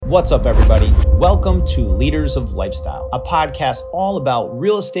What's up, everybody? Welcome to Leaders of Lifestyle, a podcast all about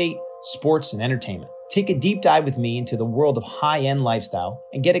real estate, sports, and entertainment. Take a deep dive with me into the world of high-end lifestyle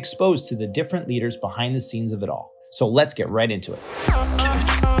and get exposed to the different leaders behind the scenes of it all. So let's get right into it.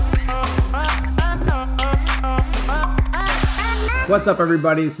 What's up,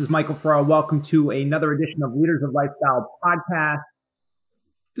 everybody? This is Michael Farrell. Welcome to another edition of Leaders of Lifestyle podcast.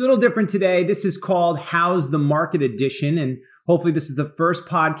 It's a little different today. This is called How's the Market Edition, and hopefully this is the first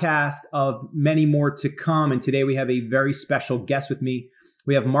podcast of many more to come. And today we have a very special guest with me.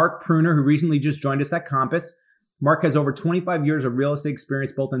 We have Mark Pruner, who recently just joined us at Compass. Mark has over 25 years of real estate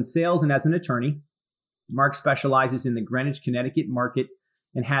experience, both in sales and as an attorney. Mark specializes in the Greenwich, Connecticut market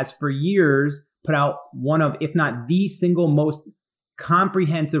and has for years put out one of, if not the single most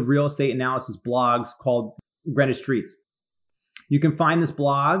comprehensive real estate analysis blogs called Greenwich Streets. You can find this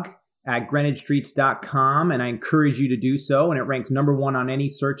blog at greenwichstreets.com, and I encourage you to do so. And it ranks number one on any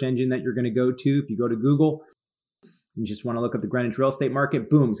search engine that you're going to go to. If you go to Google, you just want to look up the Greenwich real estate market,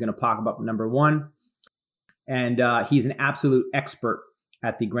 boom, it's going to pop up number one. And he's an absolute expert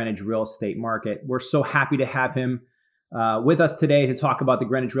at the Greenwich real estate market. We're so happy to have him with us today to talk about the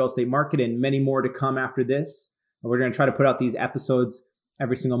Greenwich real estate market and many more to come after this. We're going to try to put out these episodes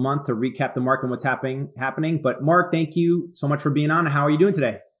every single month to recap the market and what's happening. But Mark, thank you so much for being on. How are you doing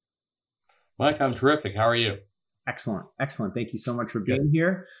today? Mike, I'm terrific. How are you? Excellent. Excellent. Thank you so much for being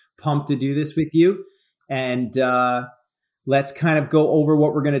here. Pumped to do this with you. And let's kind of go over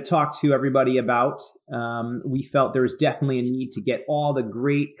what we're going to talk to everybody about. We felt there was definitely a need to get all the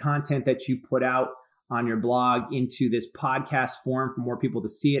great content that you put out on your blog into this podcast form for more people to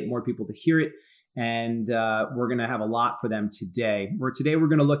see it, more people to hear it. And we're going to have a lot for them today. Today we're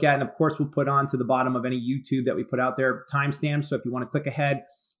going to look at, and of course we'll put on to the bottom of any YouTube that we put out there, timestamps. So if you want to click ahead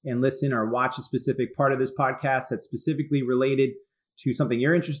and listen or watch a specific part of this podcast that's specifically related to something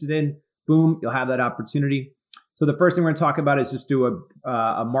you're interested in, boom, you'll have that opportunity. So the first thing we're going to talk about is just do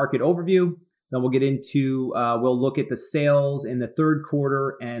a market overview. Then we'll get into, we'll look at the sales in the third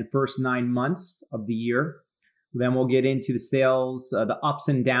quarter and first 9 months of the year. Then we'll get into the sales, the ups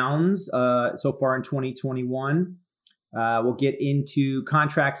and downs so far in 2021. We'll get into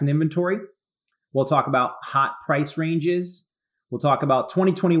contracts and inventory. We'll talk about hot price ranges. We'll talk about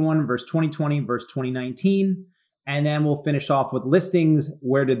 2021 versus 2020 versus 2019. And then we'll finish off with listings.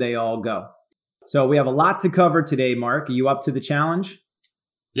 Where did they all go? So we have a lot to cover today, Mark. Are you up to the challenge?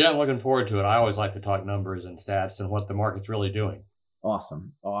 Yeah, I'm looking forward to it. I always like to talk numbers and stats and what the market's really doing.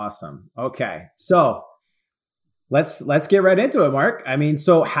 Awesome. Okay. So let's get right into it, Mark. I mean,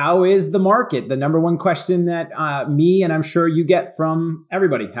 so how is the market? The number one question that me and I'm sure you get from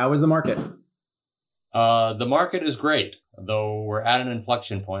everybody. How is the market? The market is great, though we're at an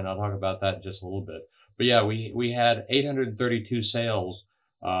inflection point. I'll talk about that in just a little bit. But yeah, we had 832 sales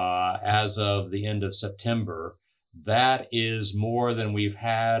as of the end of September. That is more than we've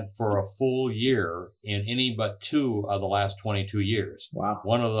had for a full year in any but two of the last 22 years. Wow.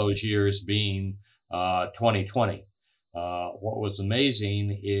 One of those years being 2020. What was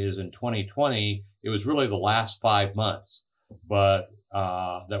amazing is in 2020, it was really the last 5 months, but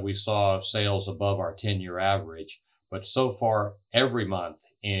that we saw sales above our 10-year average. But so far, every month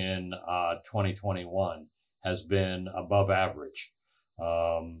in 2021 has been above average.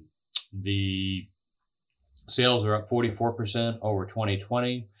 The sales are up 44% over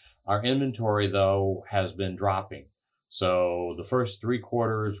 2020. Our inventory, though, has been dropping. So the first 3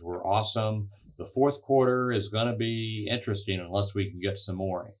 quarters were awesome. The fourth quarter is going to be interesting unless we can get some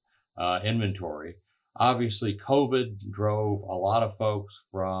more inventory. Obviously, COVID drove a lot of folks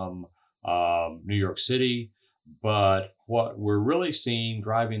from New York City, but what we're really seeing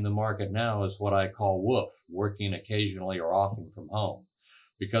driving the market now is what I call WOOF, working occasionally or often from home.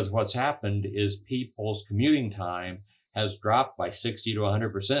 Because what's happened is people's commuting time has dropped by 60 to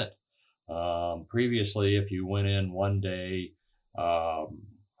 100%. Previously, if you went in one day,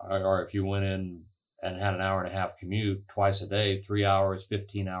 or if you went in and had an hour and a half commute twice a day, 3 hours,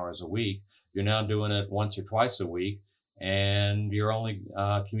 15 hours a week, you're now doing it once or twice a week, and you're only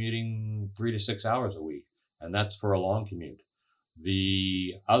commuting 3 to 6 hours a week, and that's for a long commute.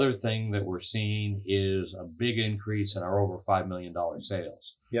 The other thing that we're seeing is a big increase in our over $5 million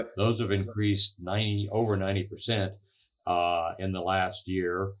sales. Yep. Those have increased over 90% in the last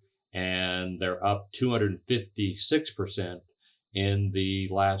year, and they're up 256% in the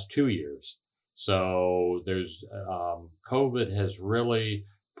last 2 years. So there's COVID has really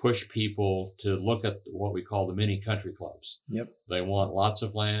push people to look at what we call the mini country clubs. Yep. They want lots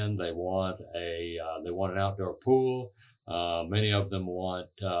of land. They want an outdoor pool. Many of them want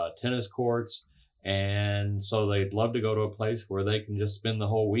tennis courts, And so they'd love to go to a place where they can just spend the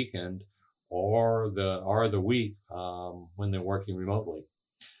whole weekend or the week when they're working remotely.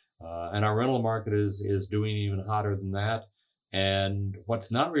 And our rental market is doing even hotter than that. And what's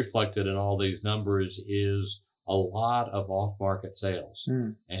not reflected in all these numbers is a lot of off-market sales.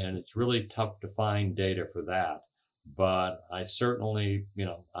 Mm. And it's really tough to find data for that. But I certainly,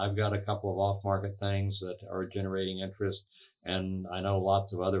 I've got a couple of off-market things that are generating interest. And I know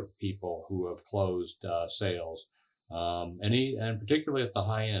lots of other people who have closed sales, and particularly at the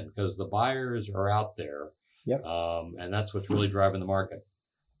high end, because the buyers are out there. Yep. And that's what's really driving the market.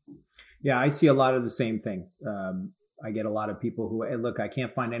 Yeah, I see a lot of the same thing. I get a lot of people who, hey, look, I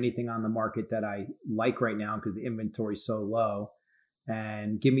can't find anything on the market that I like right now because the inventory is so low.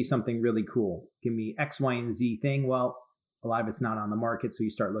 And give me something really cool. Give me X, Y, and Z thing. Well, a lot of it's not on the market, so you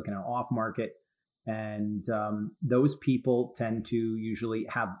start looking at off market. And those people tend to usually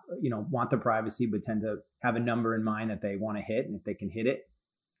have, want the privacy, but tend to have a number in mind that they want to hit. And if they can hit it,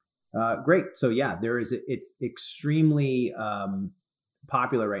 great. So yeah, it's extremely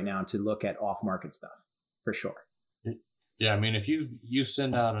popular right now to look at off-market stuff for sure. Yeah, I mean, if you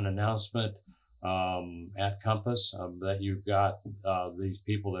send out an announcement at Compass that you've got these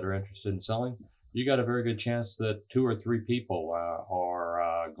people that are interested in selling, you got a very good chance that 2 or 3 people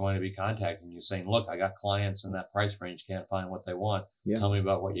are going to be contacting you saying, look, I got clients in that price range, can't find what they want. Yeah. Tell me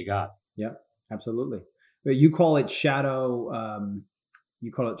about what you got. Yeah, absolutely. But you call it shadow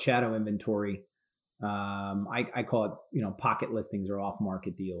inventory. I call it, pocket listings or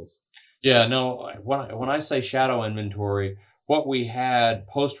off-market deals. Yeah, no, when I say shadow inventory, what we had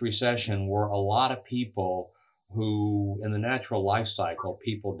post-recession were a lot of people who, in the natural life cycle,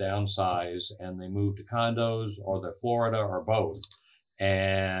 people downsize and they move to condos or they're Florida or both.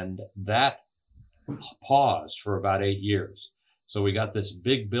 And that paused for about 8 years. So we got this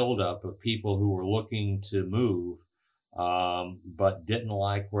big buildup of people who were looking to move, but didn't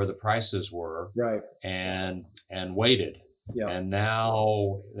like where the prices were, right? And waited. Yeah. And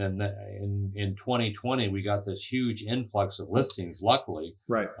now in 2020, we got this huge influx of listings, luckily,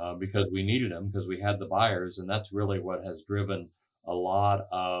 right? Because we needed them, because we had the buyers. And that's really what has driven a lot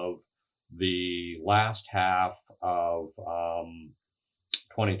of the last half of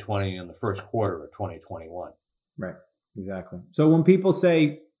 2020 and the first quarter of 2021. Right, exactly. So when people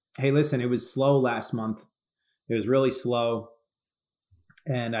say, hey, listen, it was slow last month, it was really slow,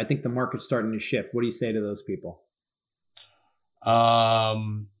 and I think the market's starting to shift, what do you say to those people?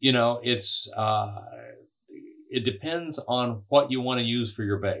 It depends on what you want to use for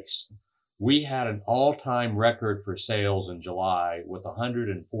your base. We had an all-time record for sales in July with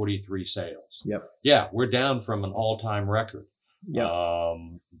 143 sales. Yep. Yeah, we're down from an all-time record. Yep.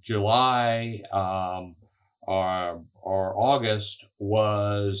 July or August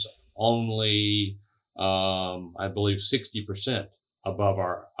was only, I believe, 60% above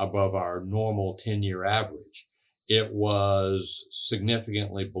our normal 10-year average. It was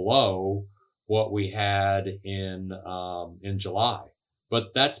significantly below what we had in July.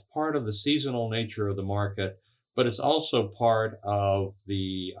 But that's part of the seasonal nature of the market. But it's also part of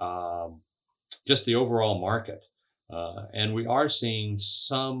the just the overall market. And we are seeing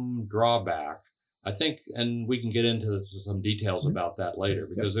some drawback, I think, and we can get into some details about that later,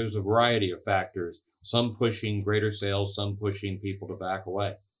 because there's a variety of factors, some pushing greater sales, some pushing people to back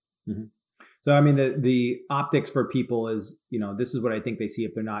away. Mm-hmm. So, I mean, the optics for people is, this is what I think they see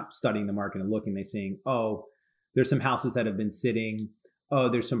if they're not studying the market and looking. They're saying, oh, there's some houses that have been sitting. Oh,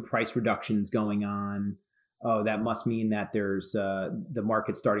 there's some price reductions going on. Oh, that must mean that there's the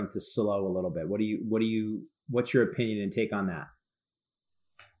market's starting to slow a little bit. What's your opinion and take on that?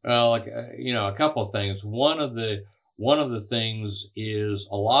 Well, a couple of things. One of the things is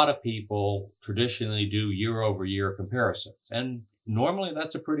a lot of people traditionally do year-over-year comparisons, and normally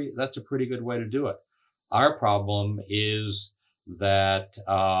that's a pretty good way to do it. Our problem is that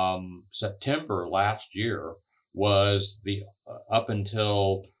September last year was up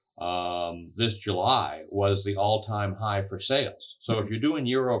until this July was the all-time high for sales. So if you're doing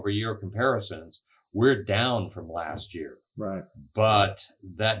year-over-year comparisons, we're down from last year. Right. But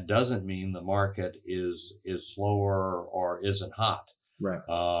that doesn't mean the market is slower or isn't hot. Right.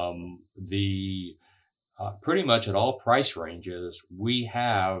 Pretty much at all price ranges, we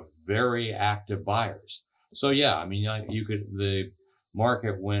have very active buyers. So yeah, I mean, the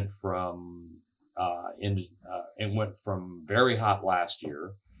market went from it went from very hot last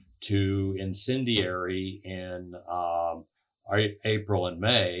year to incendiary in April and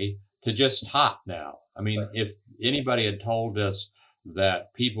May to just hot now. I mean, if anybody had told us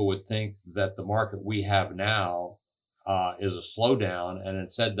that people would think that the market we have now is a slowdown, and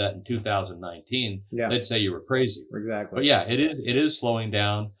it said that in 2019, Yeah, they'd say you were crazy. exactly. But yeah, it is slowing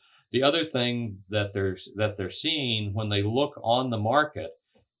down. The other thing that they're seeing when they look on the market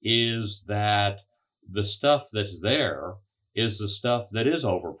is that the stuff that's there is the stuff that is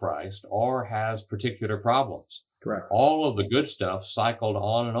overpriced or has particular problems. Correct. All of the good stuff cycled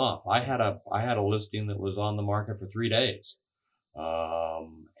on and off. I had a listing that was on the market for 3 days.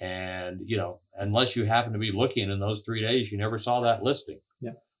 And unless you happen to be looking in those 3 days, you never saw that listing.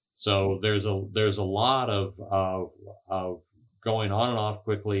 Yeah. So there's a lot of going on and off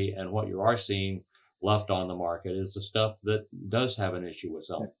quickly, and what you are seeing left on the market is the stuff that does have an issue with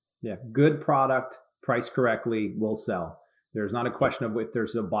selling. Yeah. Good product, priced correctly, will sell. There's not a question of if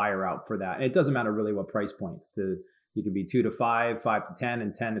there's a buyer out for that. And it doesn't matter really what price points. You could be 2 to 5, 5 to 10,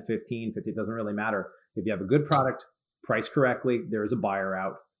 and 10 to 15, 50. It doesn't really matter. If you have a good product, priced correctly, there is a buyer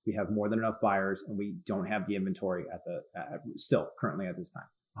out. We have more than enough buyers, and we don't have the inventory still currently at this time.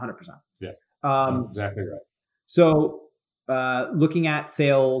 100%. Yeah. Exactly right. So looking at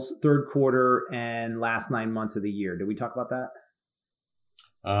sales third quarter and last 9 months of the year, did we talk about that?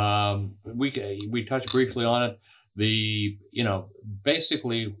 We touched briefly on it.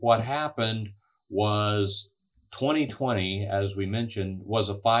 Basically what happened was 2020, as we mentioned, was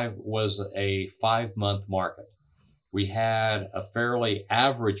a 5-month market. We had a fairly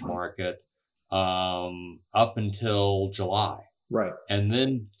average market up until July. Right. And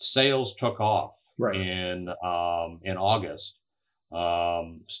then sales took off. Right. In August,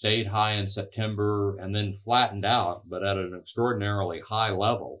 stayed high in September, and then flattened out, but at an extraordinarily high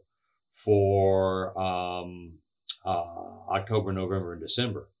level for October, November, and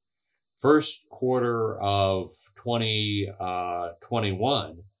December. First quarter of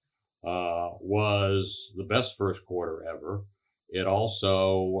 2021 was the best first quarter ever. It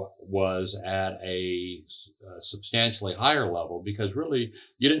also was at a substantially higher level because really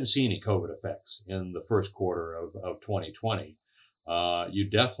you didn't see any COVID effects in the first quarter of 2020. You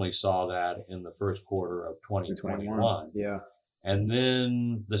definitely saw that in the first quarter of 2021. Yeah. And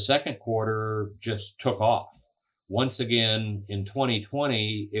then the second quarter just took off. Once again, in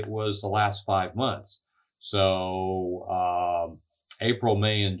 2020, it was the last 5 months. So April,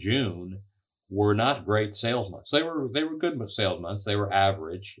 May, and June were not great sales months. They were good sales months. They were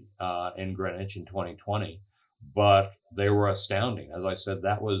average in Greenwich in 2020, but they were astounding. As I said,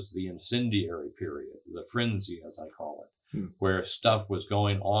 that was the incendiary period, the frenzy, as I call it, where stuff was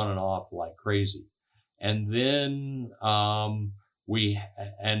going on and off like crazy. And then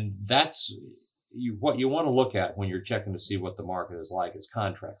that's what you want to look at when you're checking to see what the market is like is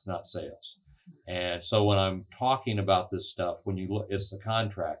contracts, not sales. And so when I'm talking about this stuff, when you look, it's the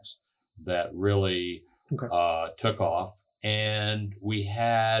contracts that really took off, and we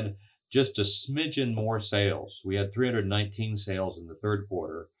had just a smidgen more sales. We had 319 sales in the third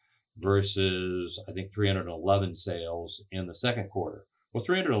quarter versus I think 311 sales in the second quarter. Well,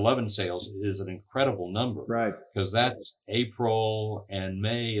 311 sales is an incredible number, right? Because that's April and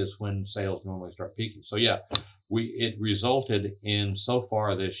May is when sales normally start peaking. So yeah, it resulted in so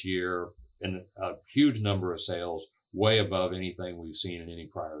far this year in a huge number of sales, way above anything we've seen in any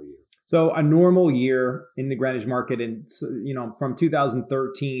prior year. So a normal year in the Greenwich market, and from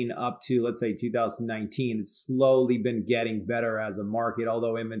 2013 up to let's say 2019, it's slowly been getting better as a market,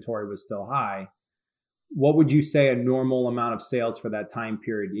 although inventory was still high. What would you say a normal amount of sales for that time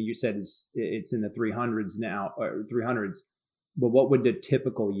period? You said it's in the 300s now, or 300s, but what would the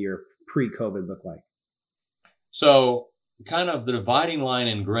typical year pre-COVID look like? So kind of the dividing line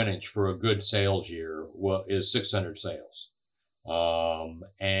in Greenwich for a good sales year is 600 sales.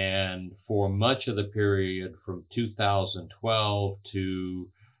 And for much of the period from 2012 to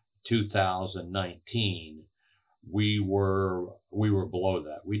 2019, we were below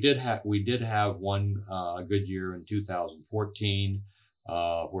that. We did have one good year in 2014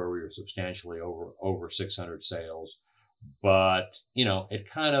 where we were substantially over 600 sales, but it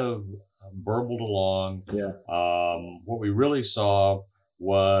kind of burbled along. Yeah. What we really saw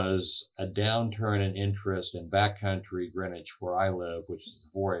was a downturn in interest in backcountry Greenwich, where I live, which is the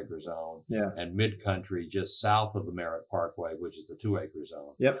 4-acre zone, and mid-country just south of the Merritt Parkway, which is the 2-acre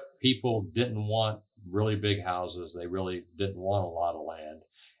zone. Yep. People didn't want really big houses. They really didn't want a lot of land.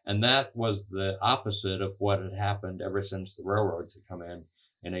 And that was the opposite of what had happened ever since the railroads had come in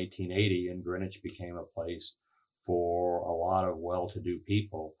 1880, and Greenwich became a place for a lot of well-to-do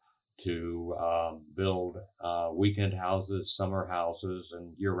people to build weekend houses, summer houses,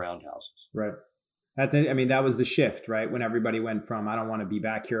 and year-round houses. Right. That's it. I mean, that was the shift, right? When everybody went from, I don't want to be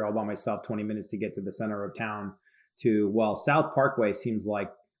back here all by myself 20 minutes to get to the center of town to, well, South Parkway seems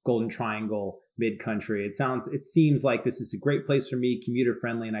like Golden Triangle, Mid-Country. It seems like this is a great place for me, commuter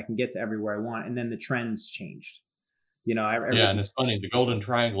friendly, and I can get to everywhere I want. And then the trends changed. Yeah, and it's funny, the Golden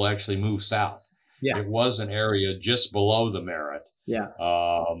Triangle actually moved south. Yeah. It was an area just below the Merritt. Yeah.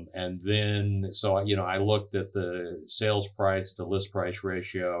 And then, so, I looked at the sales price to list price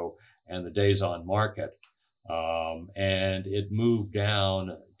ratio and the days on market. And it moved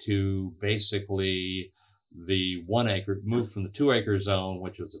down to basically the 1 acre, moved from the 2 acre zone,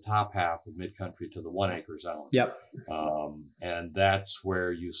 which was the top half of Mid-Country, to the 1 acre zone. Yep. And that's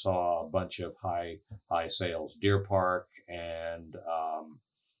where you saw a bunch of high sales. Deer Park and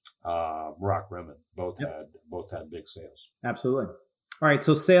Rock Rimmon both had big sales. Absolutely. All right.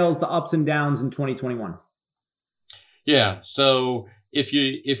 So sales, the ups and downs in 2021. Yeah. So if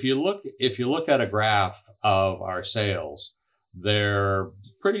you look at a graph of our sales, they're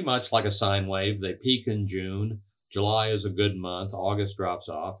pretty much like a sine wave. They peak in June. July is a good month. August drops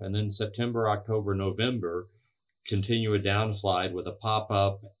off, and then September, October, November continue a downslide with a pop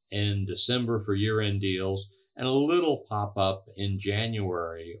up in December for year-end deals and a little pop up in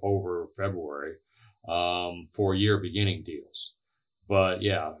January over February for year beginning deals. But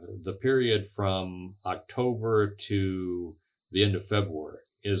yeah, the period from October to the end of February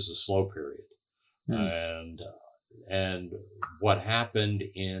is a slow period. And what happened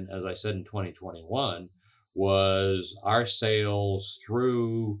as I said, in 2021 was our sales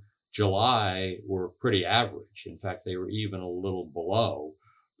through July were pretty average. In fact, they were even a little below.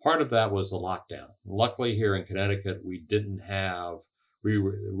 Part of that was the lockdown. Luckily here in Connecticut, real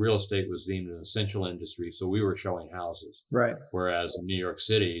estate was deemed an essential industry, so we were showing houses. Right. Whereas in New York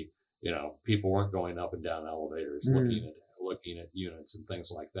City, people weren't going up and down elevators, looking at units and things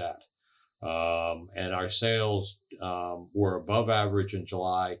like that. And our sales were above average in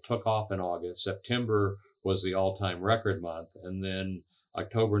July, took off in August. September was the all-time record month, and then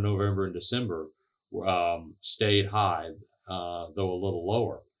October, November, and December stayed high, though a little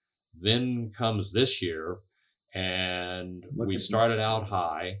lower. Then comes this year, and we started out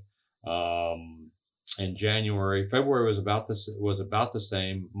high in January. February was about the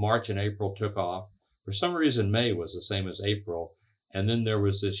same. March and April took off. For some reason, May was the same as April. And then there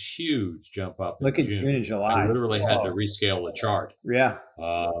was this huge jump up in June and July. I literally had to rescale the chart. Yeah.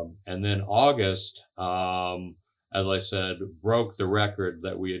 And then August, as I said, broke the record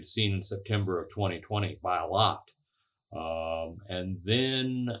that we had seen in September of 2020 by a lot. And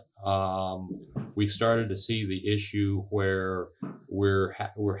then we started to see the issue where we're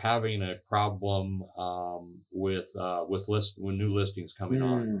having a problem with new listings coming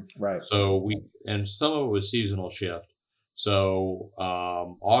on. Right. So some of it was seasonal shift. So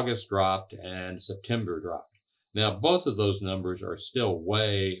August dropped and September dropped. Now, both of those numbers are still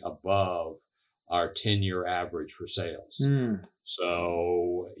way above our 10-year average for sales.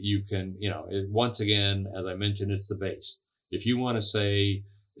 So you can, once again, as I mentioned, it's the base. If you want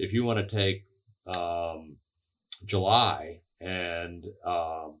to take July and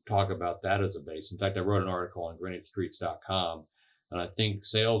talk about that as a base. In fact, I wrote an article on GreenwichStreets.com. And I think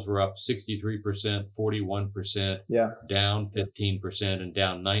sales were up 63%, 41%, down 15%, and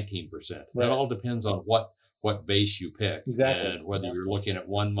down 19%. Right. That all depends on what base you pick. Exactly. And whether you're looking at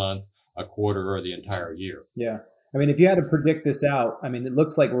 1 month, a quarter, or the entire year. Yeah. I mean, if you had to predict this out, it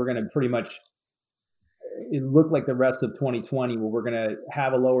looks like we're going to pretty much, it looked like the rest of 2020 where we're going to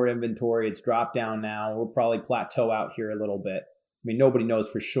have a lower inventory. It's dropped down now. We'll probably plateau out here a little bit. Nobody knows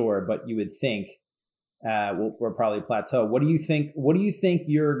for sure, but you would think we're probably plateau. What do you think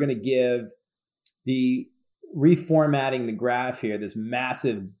you're going to give the reformatting the graph here, this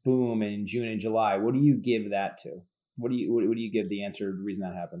massive boom in June and July? What do you give that to? What do you give the answer, the reason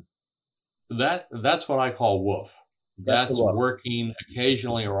that happened? That's what I call woof. That's working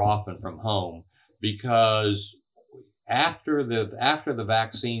occasionally or often from home, because after the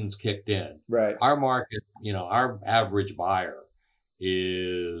vaccines kicked in, right, our market, our average buyer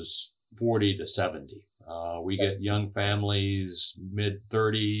is 40 to 70. We get young families, mid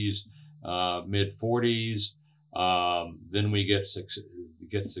 30s, mid 40s. Then we get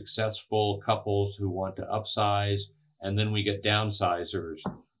successful couples who want to upsize, and then we get downsizers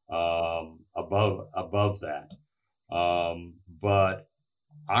above that. But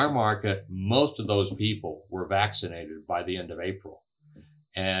our market, most of those people were vaccinated by the end of April.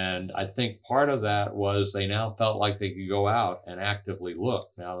 And I think part of that was they now felt like they could go out and actively look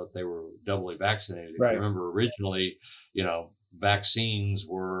now that they were doubly vaccinated. Right. If you remember originally, vaccines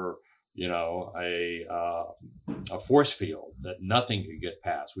were a force field that nothing could get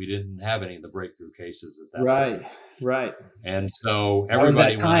past. We didn't have any of the breakthrough cases at that point. Right. And so That was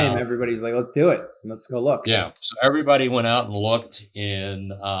everybody that went time. out. Everybody's like, let's do it. Let's go look. Yeah. So everybody went out and looked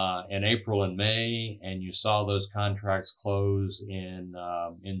in April and May, and you saw those contracts close in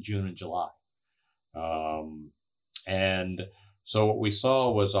June and July. And so what we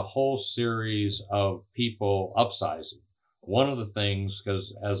saw was a whole series of people upsizing. One of the things,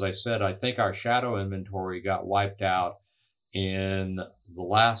 because as I said, I think our shadow inventory got wiped out in the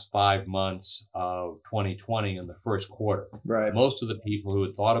last 5 months of 2020 in the first quarter. Right. Most of the people who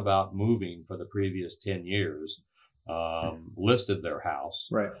had thought about moving for the previous 10 years listed their house.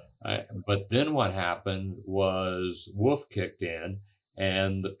 Right. But then what happened was Wolf kicked in,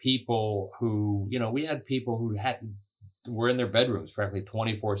 and the people who, we had people who were in their bedrooms practically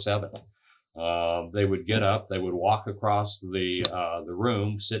 24/7. They would get up, they would walk across the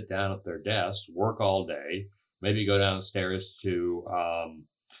room, sit down at their desk, work all day, maybe go downstairs to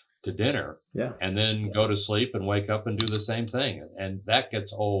dinner, and then go to sleep and wake up and do the same thing. And that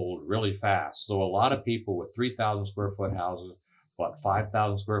gets old really fast. So a lot of people with 3,000 square foot houses bought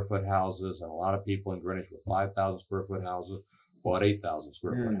 5,000 square foot houses, and a lot of people in Greenwich with 5,000 square foot houses bought 8,000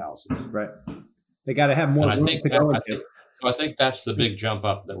 square foot houses. Right. They got to have more room to go into. So I think that's the big jump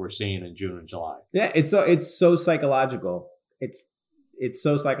up that we're seeing in June and July. Yeah, it's so psychological. It's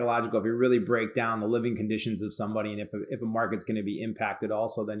so psychological. If you really break down the living conditions of somebody, and if a market's going to be impacted,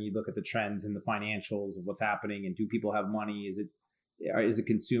 also then you look at the trends and the financials of what's happening, and do people have money? Is a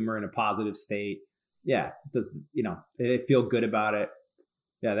consumer in a positive state? Yeah, do they feel good about it?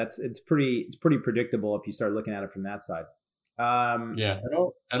 Yeah, it's pretty predictable if you start looking at it from that side. And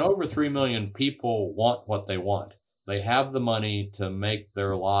over 3 million people want what they want. They have the money to make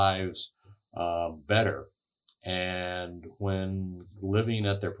their lives better. And when living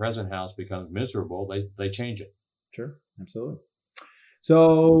at their present house becomes miserable, they change it. Sure, absolutely.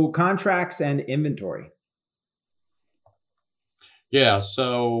 So contracts and inventory. Yeah.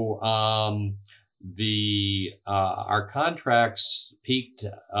 So our contracts peaked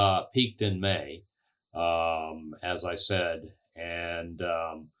in May, as I said, and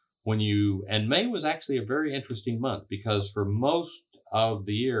May was actually a very interesting month, because for most of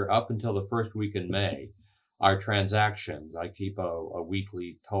the year, up until the first week in May, our transactions, I keep a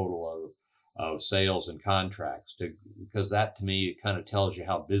weekly total of sales and contracts, because that to me kind of tells you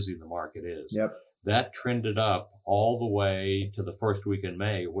how busy the market is. Yep. That trended up all the way to the first week in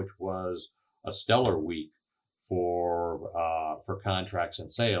May, which was a stellar week for contracts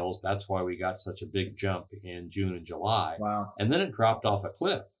and sales. That's why we got such a big jump in June and July. Wow. And then it dropped off a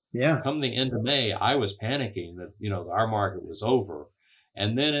cliff. Yeah. Come the end of May, I was panicking that, our market was over.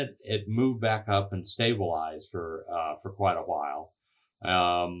 And then it moved back up and stabilized for quite a while.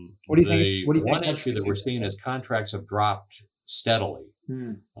 What do you think? One issue that we're seeing is contracts have dropped steadily.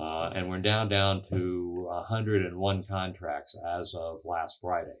 And we're down to 101 contracts as of last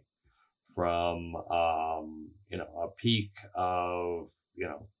Friday, from a peak of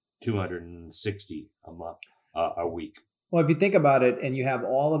 260 a month, a week. Well, if you think about it, and you have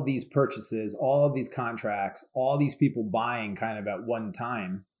all of these purchases, all of these contracts, all these people buying kind of at one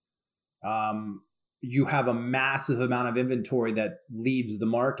time, you have a massive amount of inventory that leaves the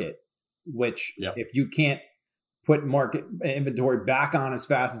market, which if you can't put market inventory back on as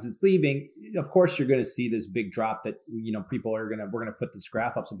fast as it's leaving, of course you're going to see this big drop that, we're going to put this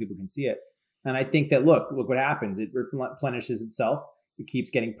graph up so people can see it. And I think that, look what happens. It replenishes itself. It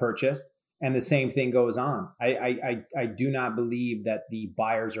keeps getting purchased. And the same thing goes on. I do not believe that the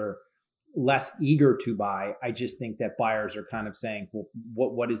buyers are less eager to buy. I just think that buyers are kind of saying, well,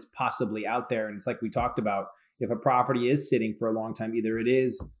 what is possibly out there? And it's like we talked about, if a property is sitting for a long time, either it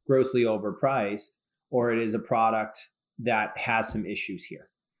is grossly overpriced or it is a product that has some issues here.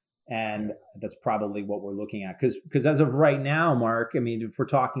 And that's probably what we're looking at. Because as of right now, Mark, I mean, if we're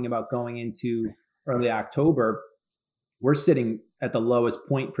talking about going into early October, we're sitting at the lowest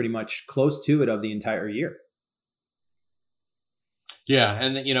point, pretty much close to it, of the entire year. Yeah,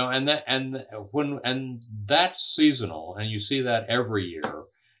 and that's seasonal, and you see that every year,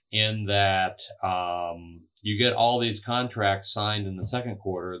 in that you get all these contracts signed in the second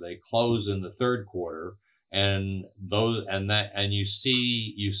quarter, they close in the third quarter, and you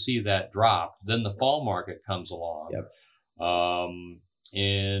see that drop. Then the fall market comes along. Yep.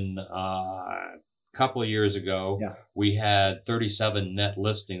 In couple of years ago, we had 37 net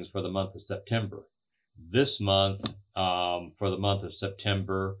listings for the month of September. This month, for the month of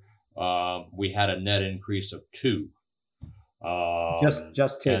September, we had a net increase of 2.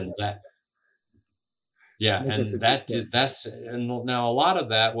 Just 2. And Yeah, Make us a and good fit. that's and now a lot of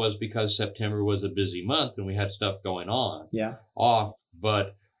that was because September was a busy month and we had stuff going on Yeah. off,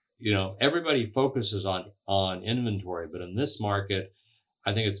 but everybody focuses on inventory, but in this market,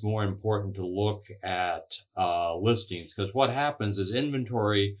 I think it's more important to look at listings, because what happens is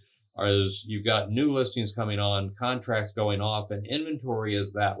inventory is you've got new listings coming on, contracts going off, and inventory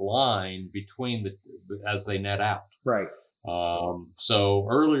is that line between as they net out. Right. So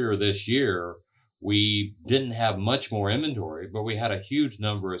earlier this year, we didn't have much more inventory, but we had a huge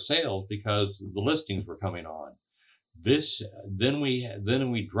number of sales because the listings were coming on. Then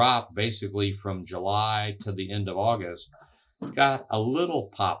we dropped basically from July to the end of August, got a little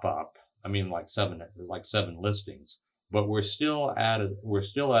pop up. I mean, like seven listings, but we're still at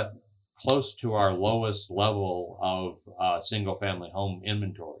close to our lowest level of single family home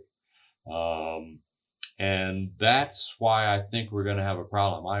inventory. And that's why I think we're going to have a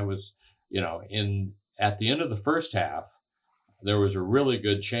problem. I was, at the end of the first half, there was a really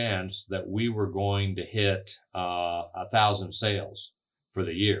good chance that we were going to hit 1,000 sales for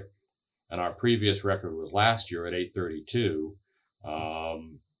the year. And our previous record was last year at 832.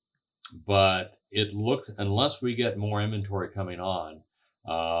 But it looked, unless we get more inventory coming on,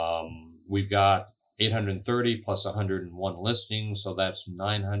 we've got 830 plus 101 listings, so that's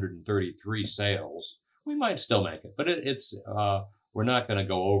 933 sales. We might still make it, but we're not going to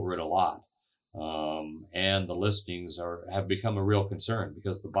go over it a lot. And the listings have become a real concern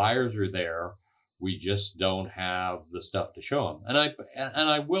because the buyers are there. We just don't have the stuff to show them. And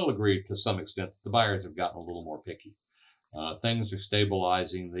I will agree to some extent, the buyers have gotten a little more picky. Things are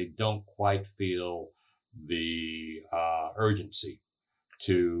stabilizing. They don't quite feel the urgency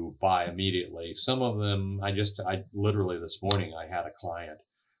to buy immediately. Some of them, I literally this morning, I had a client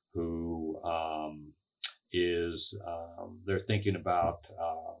who they're thinking about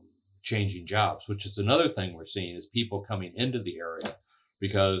changing jobs, which is another thing we're seeing is people coming into the area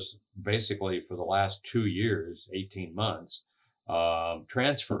because basically for the last 2 years, 18 months,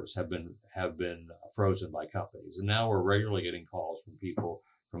 transfers have been frozen by companies. And now we're regularly getting calls from people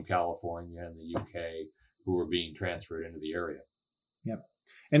from California and the UK who are being transferred into the area. Yep.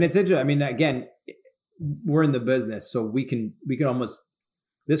 And it's interesting. I mean, again, we're in the business, so we can almost,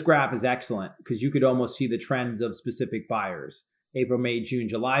 this graph is excellent because you could almost see the trends of specific buyers. April, May, June,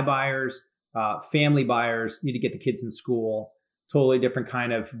 July buyers, family buyers need to get the kids in school, totally different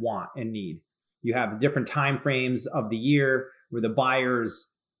kind of want and need. You have different time frames of the year where the buyers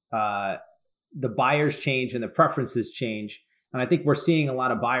change and the preferences change. And I think we're seeing a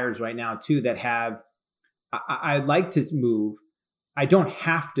lot of buyers right now too that have, I'd like to move. I don't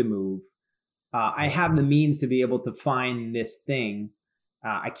have to move. I have the means to be able to find this thing.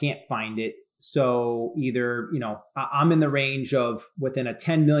 I can't find it. So either, I'm in the range of within a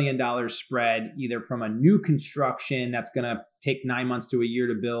 $10 million spread, either from a new construction that's going to take 9 months to a year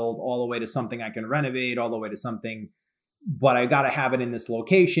to build, all the way to something I can renovate, all the way to something, but I got to have it in this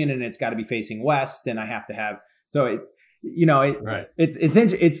location and it's got to be facing west, and I have to have, so right. It's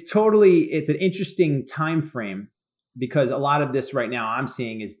an interesting time frame. Because a lot of this right now I'm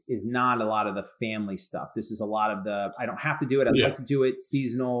seeing is not a lot of the family stuff. This is a lot of the, I don't have to do it. I'd like to do it,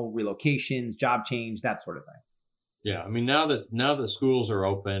 seasonal relocations, job change, that sort of thing. Yeah. I mean, now that schools are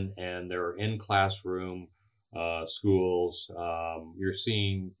open and they're in classroom schools, you're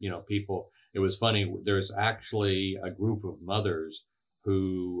seeing, people, it was funny. There's actually a group of mothers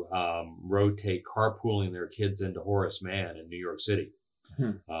who rotate carpooling their kids into Horace Mann in New York City.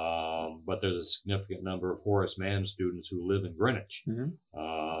 But there's a significant number of Horace Mann students who live in Greenwich.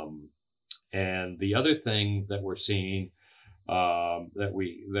 And the other thing that we're seeing that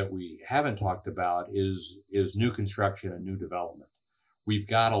we haven't talked about is new construction and new development. We've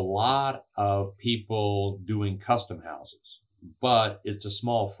got a lot of people doing custom houses, but it's a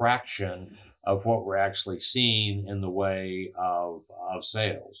small fraction of what we're actually seeing in the way of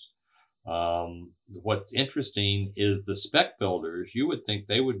sales. What's interesting is the spec builders, you would think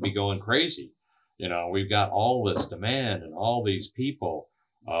they would be going crazy. We've got all this demand and all these people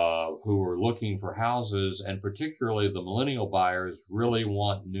who are looking for houses, and particularly the millennial buyers really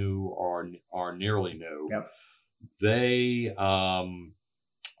want new or nearly new. Yep. They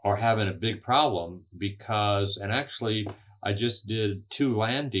are having a big problem because, and actually I just did 2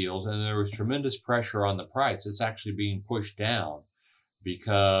 land deals and there was tremendous pressure on the price. It's actually being pushed down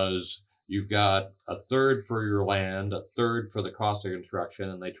because you've got a third for your land, a third for the cost of construction,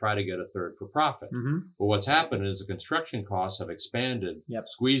 and they try to get a third for profit. But what's happened is the construction costs have expanded,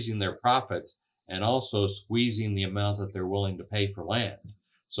 squeezing their profits and also squeezing the amount that they're willing to pay for land.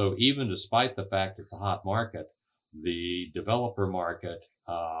 So even despite the fact it's a hot market, the developer market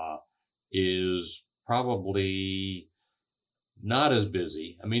is probably not as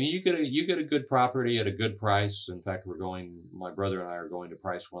busy. I mean, you get a good property at a good price. In fact, my brother and I are going to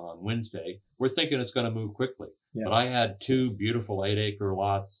price one on Wednesday. We're thinking it's going to move quickly. Yeah. But I had 2 beautiful 8-acre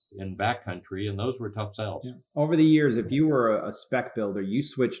lots in backcountry, and those were tough sales. Yeah. Over the years, if you were a spec builder, you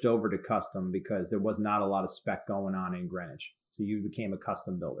switched over to custom because there was not a lot of spec going on in Greenwich. So you became a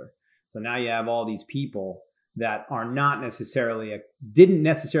custom builder. So now you have all these people that are didn't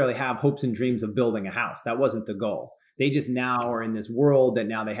necessarily have hopes and dreams of building a house. That wasn't the goal. They just now are in this world that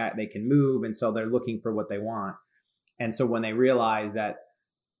now they can move, and so they're looking for what they want. And so when they realize that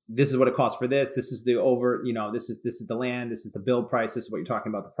this is what it costs for this is the this is the land, this is the build price, this is what you're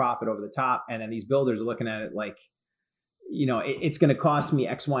talking about, the profit over the top, and then these builders are looking at it like, it's going to cost me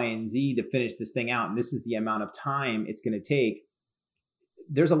X, Y, and Z to finish this thing out, and this is the amount of time it's going to take.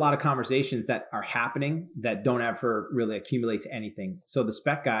 There's a lot of conversations that are happening that don't ever really accumulate to anything. So the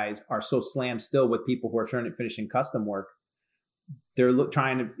spec guys are so slammed still with people who are finishing custom work. They're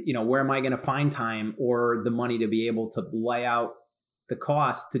trying to, where am I going to find time or the money to be able to lay out the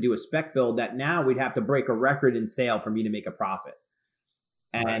cost to do a spec build that now we'd have to break a record in sale for me to make a profit.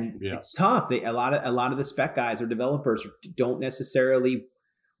 And right. Yes. It's tough. A lot of the spec guys or developers don't necessarily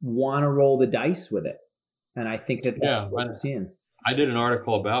want to roll the dice with it. And I think that's what we're seeing. I did an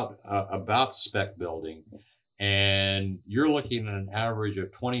article about spec building, and you're looking at an average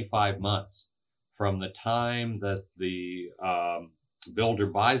of 25 months from the time that the builder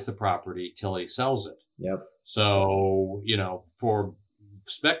buys the property till he sells it. Yep. So, for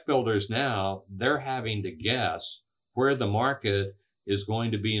spec builders now, they're having to guess where the market is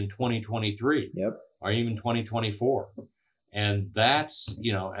going to be in 2023. Yep. Or even 2024. And that's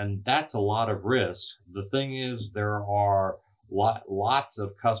a lot of risk. The thing is, there are lots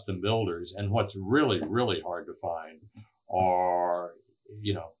of custom builders, and what's really, really hard to find are,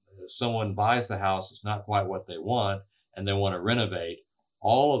 if someone buys the house, it's not quite what they want, and they want to renovate.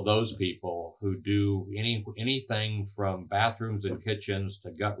 All of those people who do anything from bathrooms and kitchens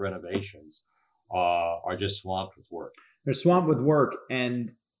to gut renovations are just swamped with work. They're swamped with work,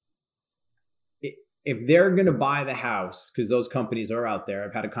 and if they're going to buy the house, because those companies are out there,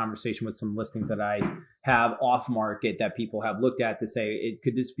 I've had a conversation with some listings that I have off market that people have looked at to say,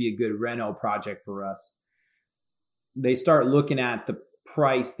 could this be a good reno project for us? They start looking at the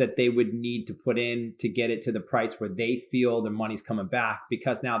price that they would need to put in to get it to the price where they feel their money's coming back,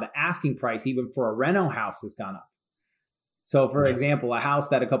 because now the asking price, even for a reno house, has gone up. So for example, a house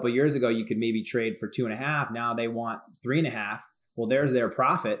that a couple of years ago you could maybe trade for 2.5, now they want 3.5. Well, there's their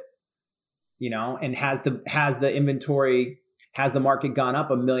profit. And has the inventory, has the market gone up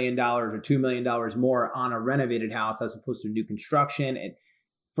 $1 million or $2 million more on a renovated house as opposed to new construction? And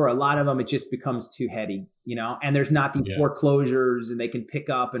for a lot of them, it just becomes too heady, and there's not these foreclosures, and they can pick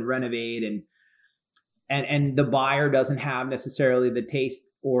up and renovate, and the buyer doesn't have necessarily the taste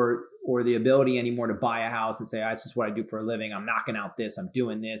or the ability anymore to buy a house and say, this is what I do for a living. I'm knocking out this, I'm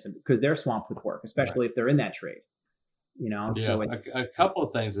doing this, because they're swamped with work, especially if they're in that trade. So a couple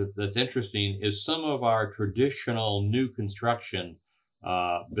of things that's interesting is some of our traditional new construction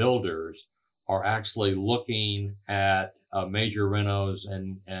builders are actually looking at major renos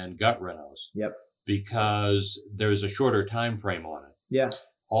and gut renos. Yep. Because there's a shorter time frame on it. Yeah.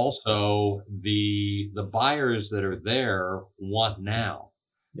 Also, the buyers that are there want now.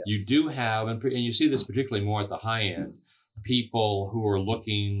 Yeah. You do have, and you see this particularly more at the high end, people who are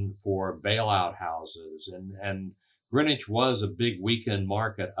looking for bailout houses, and Greenwich was a big weekend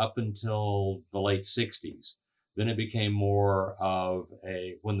market up until the late 60s. Then it became more of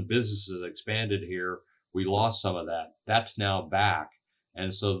when the businesses expanded here, we lost some of that. That's now back.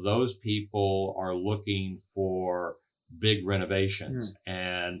 And so those people are looking for big renovations,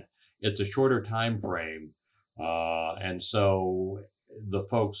 and it's a shorter time frame. And so the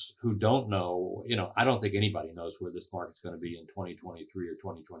folks who don't know, I don't think anybody knows where this market's going to be in 2023 or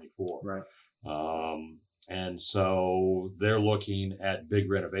 2024. Right. And so they're looking at big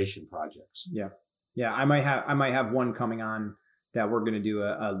renovation projects. Yeah. Yeah. I might have one coming on that we're going to do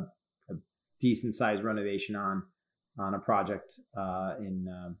a decent sized renovation on a project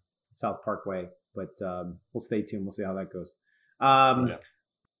in South Parkway, but we'll stay tuned. We'll see how that goes.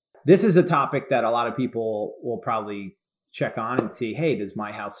 This is a topic that a lot of people will probably check on and see, hey, does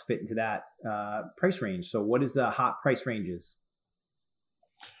my house fit into that price range? So what is the hot price ranges?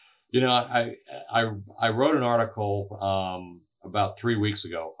 I wrote an article about 3 weeks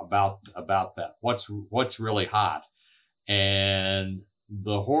ago about that. What's really hot? And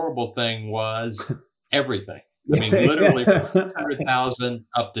the horrible thing was everything. I mean, literally 100,000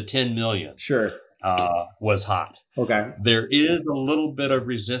 up to 10 million. Sure. was hot. Okay. There is a little bit of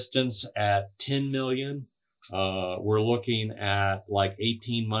resistance at 10 million. We're looking at like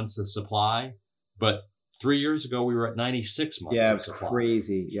 18 months of supply, but 3 years ago we were at 96 months Yeah, of it's supply.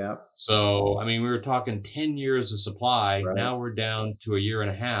 crazy. Yeah. So, I mean, we were talking 10 years of supply. Right. Now we're down to a year and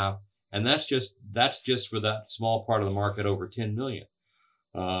a half. And that's just for that small part of the market over 10 million.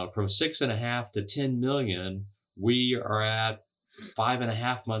 From 6.5 to 10 million, we are at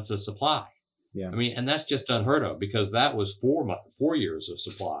 5.5 months of supply. Yeah. I mean, and that's just unheard of because that was 4 years of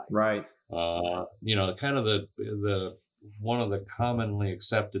supply. Right. Kind of the one of the commonly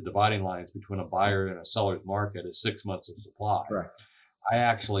accepted dividing lines between a buyer and a seller's market is 6 months of supply. Right. I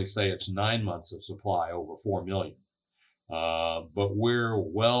actually say it's 9 months of supply over 4 million. But we're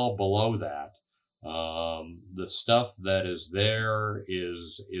well below that. The stuff that is there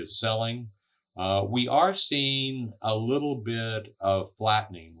is selling. We are seeing a little bit of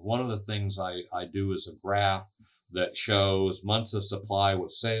flattening. One of the things I do is a graph that shows months of supply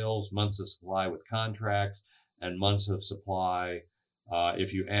with sales, months of supply with contracts, and months of supply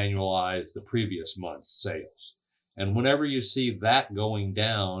if you annualize the previous month's sales. And whenever you see that going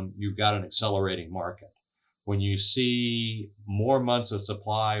down, you've got an accelerating market. When you see more months of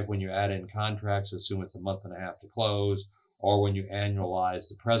supply, when you add in contracts, assume it's a month and a half to close, or when you annualize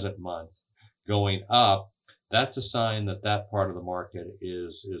the present month going up, that's a sign that that part of the market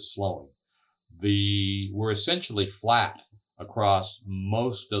is slowing. We're essentially flat across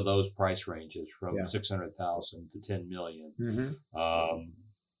most of those price ranges from 600,000 to 10 million. Mm-hmm.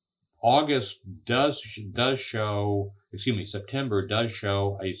 September does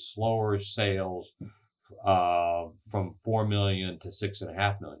show a slower sales from 4 million to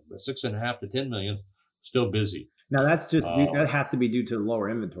 6.5 million, but 6.5 to 10 million still busy. Now that's just that has to be due to lower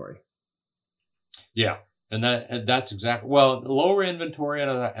inventory. Yeah, and that's exactly lower inventory, and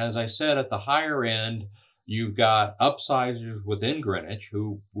as I said, at the higher end, you've got upsizers within Greenwich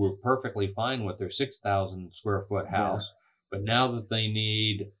who were perfectly fine with their 6,000 square foot house, but now that they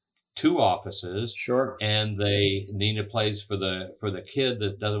need 2 offices, sure, and they need a place for the kid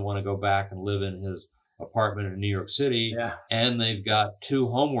that doesn't want to go back and live in his apartment in New York City, and they've got 2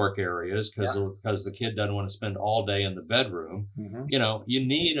 homework areas because the kid doesn't want to spend all day in the bedroom. Mm-hmm. You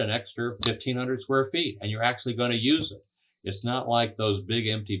need an extra 1,500 square feet, and you're actually going to use it. It's not like those big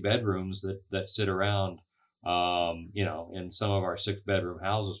empty bedrooms that sit around, in some of our 6-bedroom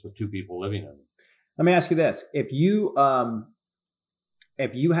houses with 2 people living in them. Let me ask you this: if you have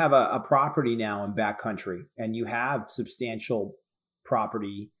a property now in backcountry and you have substantial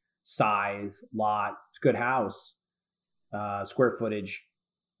property size, lot, it's a good house, square footage,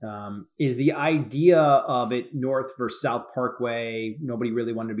 is the idea of it North versus South Parkway? Nobody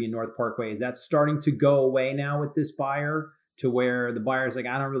really wanted to be in North Parkway. Is that starting to go away now with this buyer, to where the buyer's like,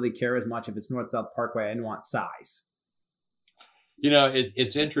 I don't really care as much if it's North South Parkway, I want size?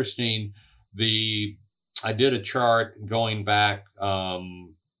 It's interesting. I did a chart going back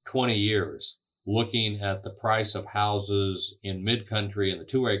 20 years, looking at the price of houses in mid-country in the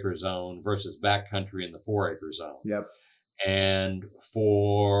 2-acre zone versus backcountry in the 4-acre zone. Yep. And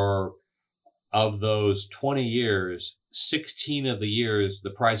of those 20 years, 16 of the years, the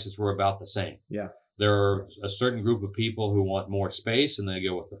prices were about the same. Yeah. There are a certain group of people who want more space and they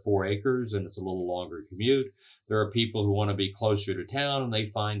go with the 4 acres and it's a little longer commute. There are people who want to be closer to town and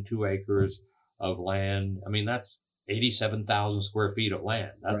they find 2 acres of land. I mean, that's 87,000 square feet of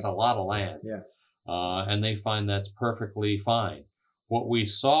land. That's a lot of land. Yeah. And they find that's perfectly fine. What we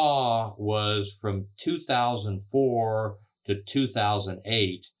saw was from 2004 to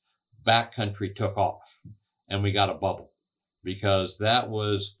 2008, backcountry took off and we got a bubble, because that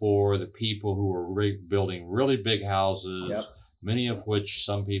was for the people who were building really big houses, many of which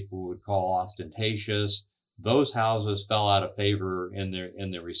some people would call ostentatious. Those houses fell out of favor in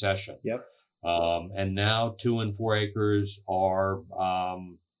the recession. Yep. And now 2 and 4 acres are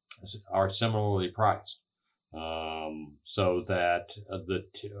similarly priced. So that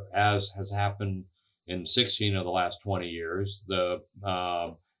as has happened in 16 of the last 20 years,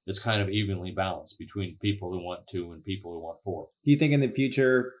 it's kind of evenly balanced between people who want 2 and people who want 4. Do you think in the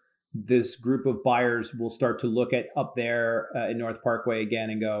future this group of buyers will start to look at up there in North Parkway again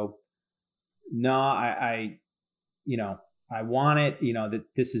and go, no, I want it, that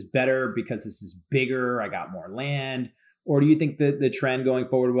this is better because this is bigger, I got more land? Or do you think that the trend going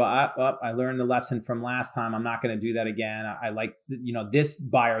forward, I learned the lesson from last time, I'm not going to do that again. I like, this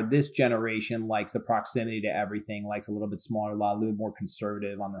buyer, this generation likes the proximity to everything, likes a little bit smaller lot, a little more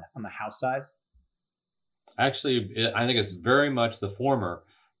conservative on the house size? Actually, I think it's very much the former.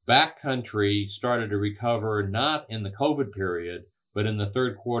 Backcountry started to recover not in the COVID period, but in the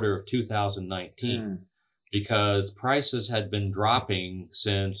third quarter of 2019, because prices had been dropping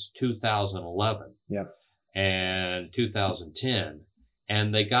since 2011 and 2010,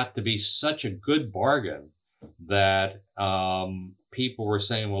 and they got to be such a good bargain that people were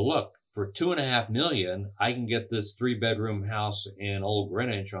saying, well, look, for $2.5 million, I can get this 3-bedroom house in Old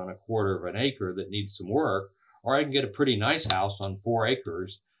Greenwich on 1/4 of an acre that needs some work, or I can get a pretty nice house on 4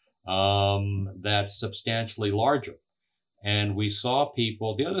 acres that's substantially larger. And we saw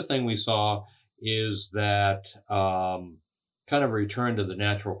people, the other thing we saw is that kind of a return to the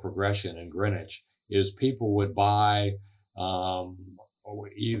natural progression in Greenwich is people would buy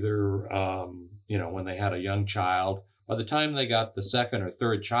either, when they had a young child, by the time they got the second or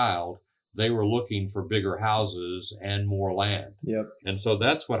third child, they were looking for bigger houses and more land. And so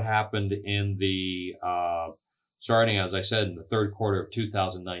that's what happened in the, starting, as I said, in the third quarter of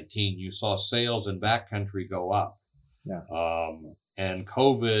 2019, you saw sales in backcountry go up. And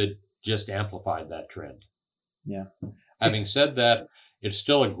COVID just amplified that trend. Having said that, it's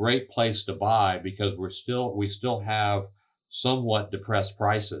still a great place to buy because we still have somewhat depressed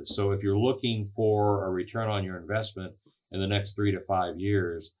prices. So if you're looking for a return on your investment in the next 3 to 5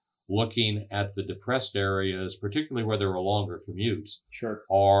 years, looking at the depressed areas, particularly where there are longer commutes,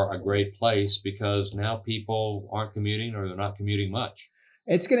 are a great place because now people aren't commuting or they're not commuting much.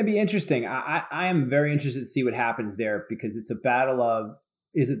 It's going to be interesting. I am very interested to see what happens there because it's a battle of,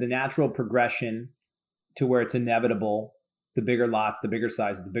 is it the natural progression to where it's inevitable, the bigger lots, the bigger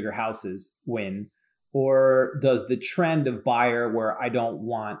sizes, the bigger houses win? Or does the trend of buyer where I don't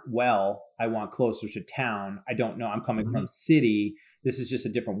want I want closer to town, I don't know, I'm coming from city, this is just a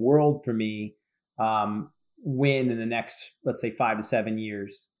different world for me, win in the next, let's say 5 to 7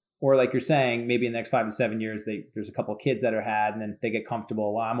 years? Or like you're saying, maybe in the next 5 to 7 years, there's a couple of kids that are had, and then they get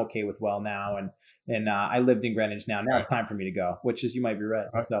comfortable. Well, I'm okay with now, and I lived in Greenwich now. Now it's time for me to go. Which is, you might be right.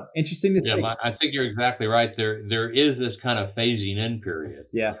 So interesting to see. I think you're exactly right. There is this kind of phasing in period.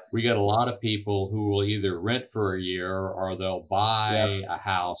 We get a lot of people who will either rent for a year or they'll buy a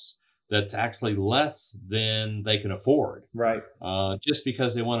house that's actually less than they can afford. Just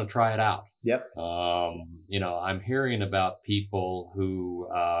because they want to try it out. I'm hearing about people who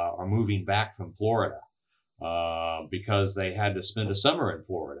are moving back from Florida because they had to spend a summer in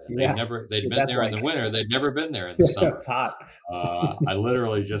Florida. And they'd been there in the winter. They'd never been there in the summer. It's hot. I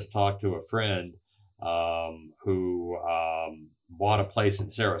literally just talked to a friend who bought a place in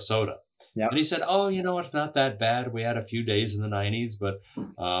Sarasota. And he said, it's not that bad. We had a few days in the 90s, but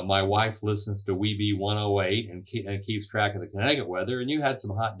my wife listens to Weeby 108 and keeps track of the Connecticut weather, and you had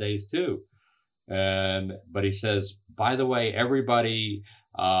some hot days too. But he says, by the way, everybody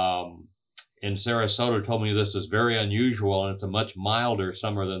in Sarasota told me this is very unusual, and it's a much milder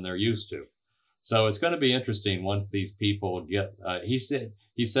summer than they're used to. So it's going to be interesting once these people get. He said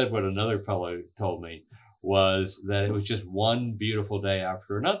what another fellow told me was that it was just one beautiful day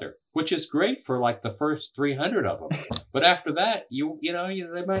after another, which is great for like the first 300 of them. But after that,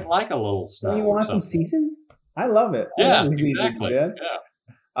 they might like a little stuff. You want some seasons? I love it. Exactly.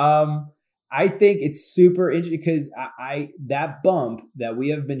 I think it's super interesting because that bump that we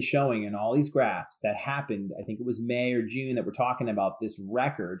have been showing in all these graphs that happened, I think it was May or June that we're talking about this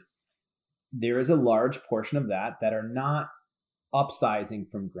record. There is a large portion of that are not upsizing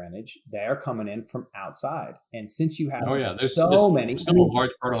from Greenwich. They are coming in from outside. And since you have there's many, still a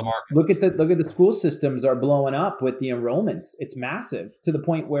large part of the market. Look at the school systems are blowing up with the enrollments. It's massive to the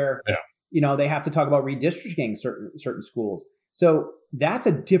point where they have to talk about redistricting certain schools. So that's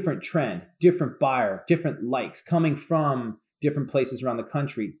a different trend, different buyer, different likes coming from different places around the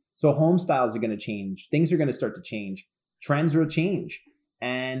country. So home styles are going to change. Things are going to start to change. Trends will change.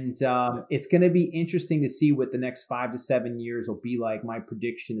 And it's going to be interesting to see what the next 5 to 7 years will be like. My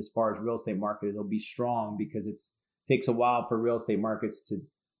prediction as far as real estate market, it'll be strong because it takes a while for real estate markets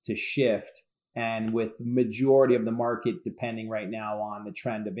to shift. And with the majority of the market depending right now on the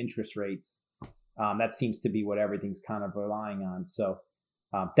trend of interest rates, that seems to be what everything's kind of relying on. So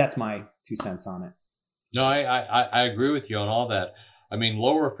that's my 2 cents on it. No, I agree with you on all that. I mean,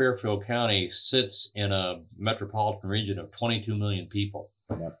 Lower Fairfield County sits in a metropolitan region of 22 million people.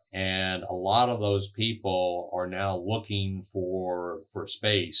 And a lot of those people are now looking for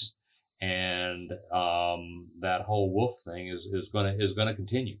space. And that whole wolf thing is going to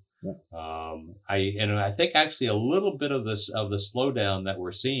continue. I think actually a little bit of the slowdown that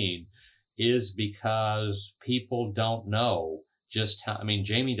we're seeing is because people don't know just how. I mean,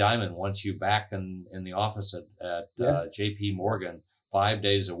 Jamie Dimon wants you back in the office at JP Morgan 5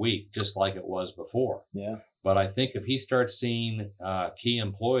 days a week, just like it was before. But I think if he starts seeing key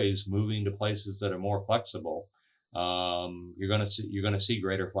employees moving to places that are more flexible, you're going to see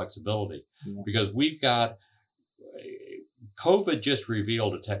greater flexibility Yeah. because we've got COVID just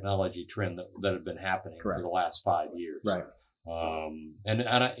revealed a technology trend that had been happening Correct. for the last 5 years. Right. And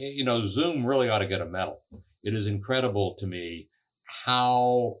I, Zoom really ought to get a medal. It is incredible to me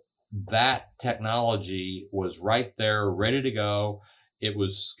how that technology was right there, ready to go. It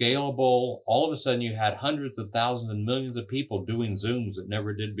was scalable. All of a sudden, you had hundreds of thousands and millions of people doing Zooms that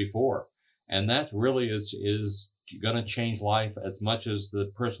never did before. And that really is going to change life as much as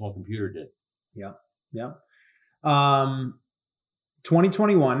the personal computer did. Yeah. Yeah.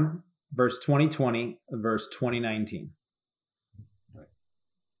 2021 versus 2020 versus 2019.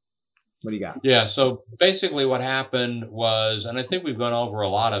 What do you got? Yeah. So basically what happened was, and I think we've gone over a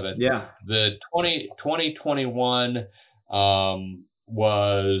lot of it. Yeah. The 2021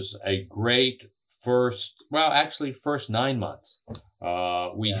 was a great first 9 months.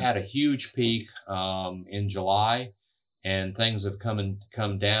 We had a huge peak in July, and things have come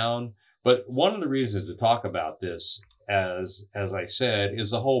down. But one of the reasons to talk about this, as I said, is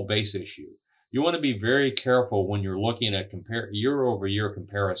the whole base issue. You want to be very careful when you're looking at year-over-year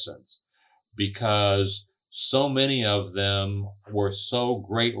comparisons, because so many of them were so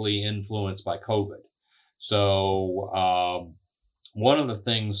greatly influenced by COVID. So one of the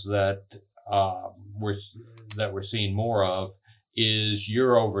things that we're seeing more of is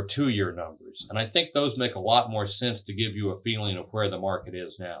year-over-2-year numbers, and I think those make a lot more sense to give you a feeling of where the market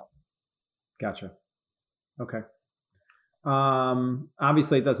is now. Gotcha. Okay.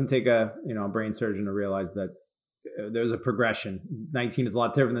 Obviously, it doesn't take a brain surgeon to realize that there's a progression. 19 is a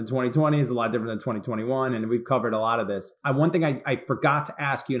lot different than 2020, is a lot different than 2021, and we've covered a lot of this. One thing I forgot to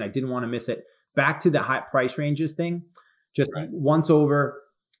ask you, and I didn't want to miss it, back to the high price ranges thing, just Right. once over,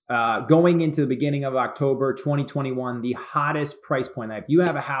 going into the beginning of October 2021, the hottest price point. If you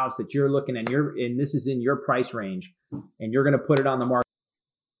have a house that you're looking at, and this is in your price range, and you're going to put it on the market,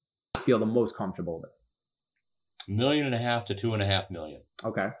 feel the most comfortable with it? $1.5 million to $2.5 million.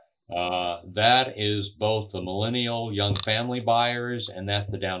 Okay. That is both the millennial young family buyers, and that's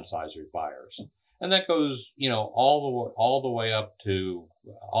the downsizers buyers, and that goes all the way up to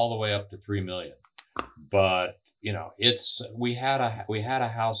 $3 million. But we had a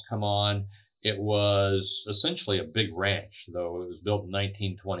house come on. It was essentially a big ranch, though it was built in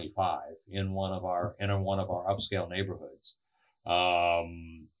 1925 in one of our upscale neighborhoods.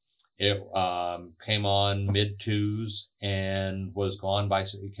 It came on mid-2s and was gone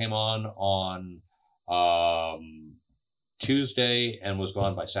it came on Tuesday and was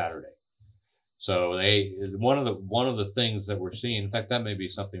gone by Saturday. So one of the things that we're seeing, in fact, that may be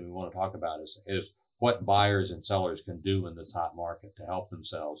something we want to talk about is what buyers and sellers can do in this hot market to help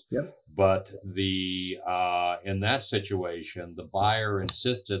themselves. Yep. But in that situation, the buyer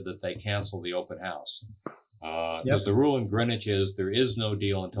insisted that they cancel the open house. Because the rule in Greenwich is there is no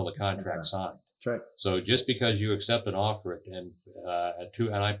deal until the contract's signed. That's right. So just because you accept an offer and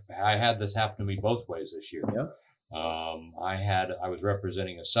I had this happen to me both ways this year. Yep. I was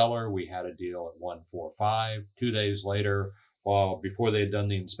representing a seller. We had a deal at 145. 2 days later, before they had done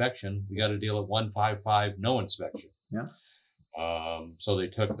the inspection, we got a deal at 155, no inspection. Yeah. So they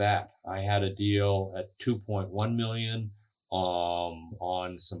took that. I had a deal at 2.1 million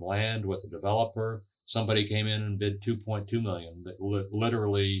on some land with a developer. Somebody came in and bid 2.2 million,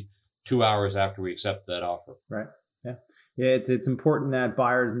 literally 2 hours after we accepted that offer. Right. Yeah. Yeah. It's important that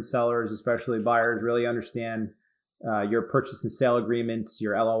buyers and sellers, especially buyers, really understand your purchase and sale agreements,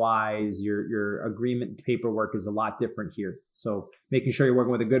 your LOIs, your agreement paperwork is a lot different here. So making sure you're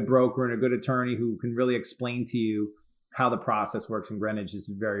working with a good broker and a good attorney who can really explain to you how the process works in Greenwich is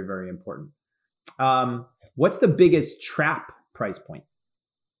very, very important. What's the biggest trap price point?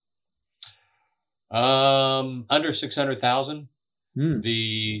 Under 600,000.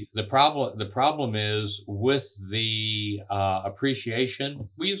 The problem is with the appreciation.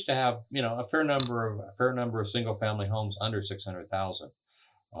 We used to have a fair number of single family homes under 600,000.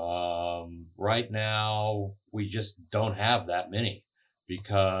 Right now we just don't have that many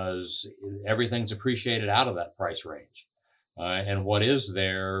because everything's appreciated out of that price range. And what is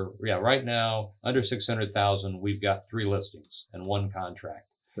there? Yeah, right now under 600,000 we've got 3 listings and 1 contract.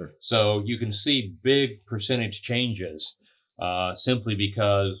 Sure. So you can see big percentage changes simply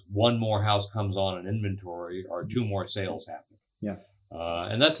because 1 more house comes on in inventory or 2 more sales happen. Yeah.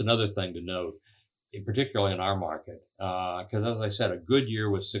 And that's another thing to note, particularly in our market, because as I said, a good year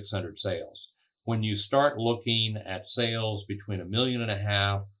was 600 sales. When you start looking at sales between $1.5 million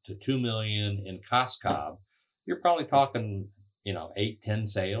to $2 million in Cos Cob, you're probably talking 8-10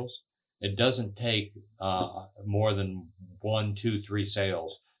 sales. It doesn't take more than 1, 2, 3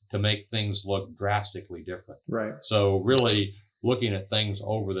 sales to make things look drastically different. Right. So really looking at things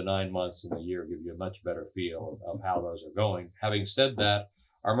over the 9 months in the year give you a much better feel of how those are going. Having said that,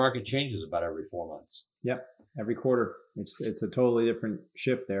 our market changes about every 4 months. Yep. Every quarter. It's a totally different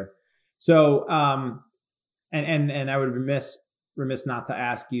shift there. So, and I would be remiss not to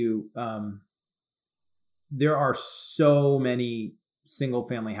ask you, there are so many single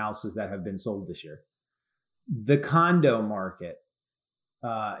family houses that have been sold this year. The condo market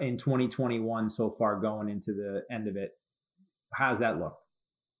in 2021 so far, going into the end of it, how's that look?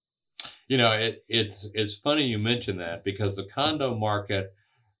 It's funny you mention that, because the condo market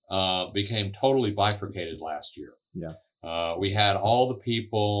became totally bifurcated last year. Yeah. We had all the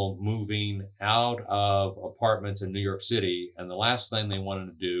people moving out of apartments in New York City, and the last thing they wanted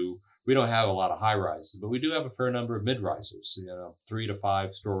to do, we don't have a lot of high rises, but we do have a fair number of mid rises, 3 to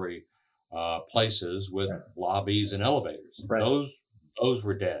 5 story places with right. lobbies and elevators. Right. Those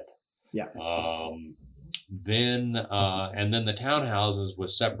were dead. Yeah. Then the townhouses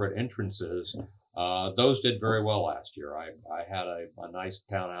with separate entrances, those did very well last year. I had a nice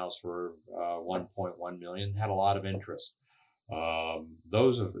townhouse for 1.1 million, had a lot of interest.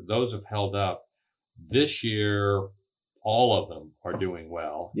 Those have held up. This year, all of them are doing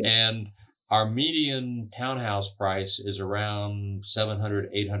well. Yeah. And our median townhouse price is around $700,000,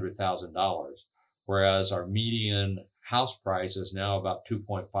 $800,000, whereas our median house price is now about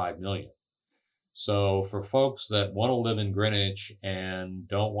 $2.5 million. So for folks that want to live in Greenwich and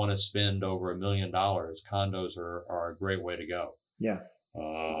don't want to spend over $1 million, condos are a great way to go. Yeah.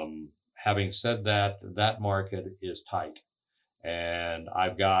 Having said that, that market is tight. And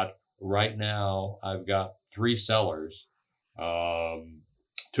right now, I've got 3 sellers,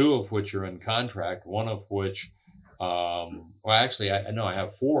 2 of which are in contract, one of which, I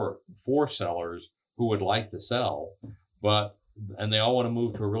have four sellers who would like to sell, and they all want to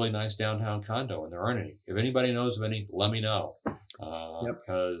move to a really nice downtown condo, and there aren't any. If anybody knows of any, let me know.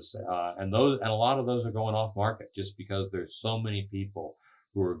 Because and a lot of those are going off market just because there's so many people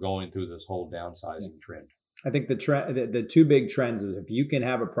who are going through this whole downsizing trend. I think the 2 big trends is, if you can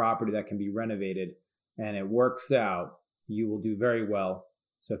have a property that can be renovated and it works out, you will do very well.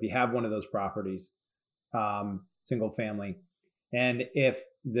 So if you have one of those properties, single family, and if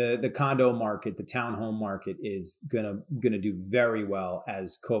the condo market, the townhome market is gonna do very well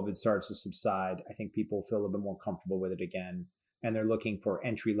as COVID starts to subside, I think people feel a little bit more comfortable with it again, and they're looking for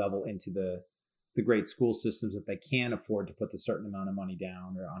entry level into the great school systems that they can afford to put the certain amount of money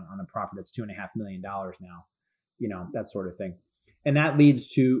down, or on a property that's $2.5 million now, that sort of thing. And that leads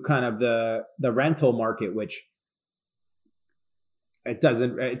to kind of the rental market, which it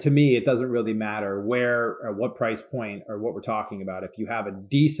doesn't really matter where or what price point or what we're talking about. If you have a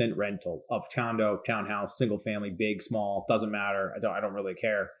decent rental of condo, townhouse, single family, big, small, doesn't matter. I don't really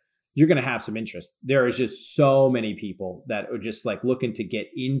care. You're going to have some interest. There is just so many people that are just like looking to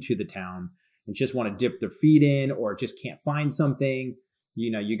get into the town and just want to dip their feet in, or just can't find something.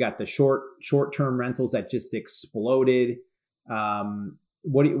 You got the short-term rentals that just exploded.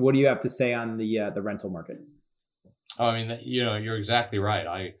 What do you have to say on the rental market? I mean, you're exactly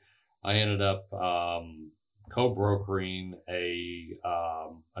right. I ended up co-brokering a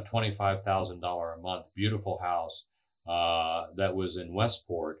 $25,000 a month beautiful house that was in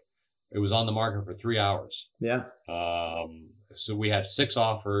Westport. It was on the market for 3 hours. Yeah. So we had 6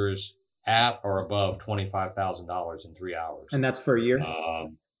 offers at or above $25,000 in 3 hours. And that's for a year?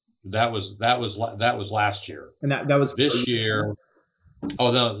 That was last year. And that was this year.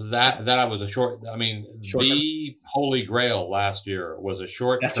 Oh no, that I was a short. I mean, the holy grail last year was a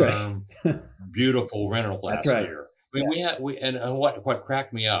short-term, beautiful rental last year. I mean, what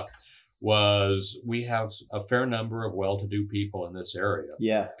cracked me up was we have a fair number of well-to-do people in this area.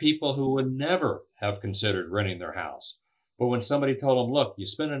 Yeah, people who would never have considered renting their house, but when somebody told them, "Look, you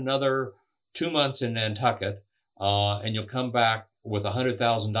spend another 2 months in Nantucket, and you'll come back with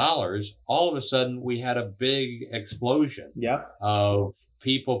 $100,000," all of a sudden we had a big explosion of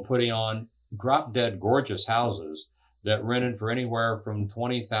people putting on drop dead gorgeous houses that rented for anywhere from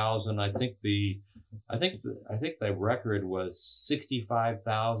 $20,000. I think the record was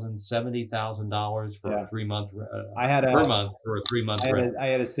 $65,000, $70,000 for a 3 month per month for a 3 month rental. I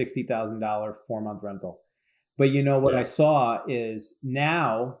had a $60,000 4-month rental. But what I saw is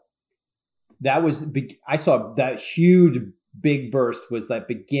now I saw that huge big burst was that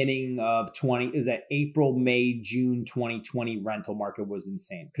beginning of April, May, June 2020 rental market was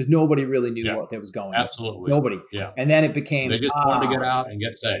insane because nobody really knew what was going on. Absolutely. Nobody. Yeah. And then it became, they just wanted to get out and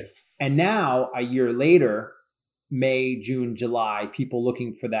get safe. And now a year later, May, June, July, people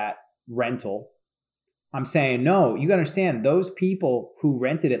looking for that rental I'm saying, no, you got to understand those people who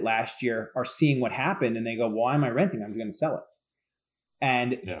rented it last year are seeing what happened and they go, why am I renting? I'm going to sell it.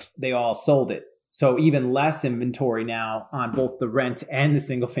 And they all sold it. So even less inventory now on both the rent and the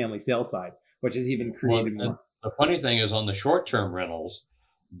single family sales side, which is even created more. The funny thing is on the short-term rentals,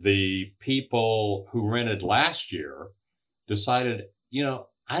 the people who rented last year decided,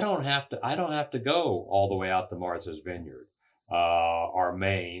 I don't have to go all the way out to Martha's Vineyard or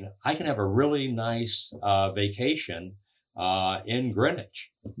Maine. I can have a really nice vacation in Greenwich.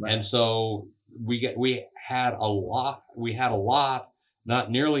 Right. And so we had a lot,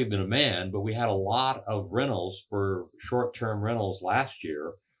 not nearly the demand, but we had a lot of rentals for short-term rentals last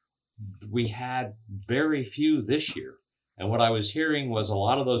year. We had very few this year. And what I was hearing was a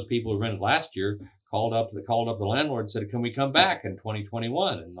lot of those people who rented last year called up the landlord and said, can we come back in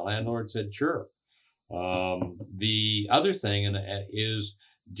 2021? And the landlord said, sure. The other thing is,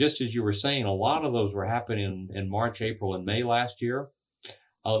 just as you were saying, a lot of those were happening in March, April, and May last year.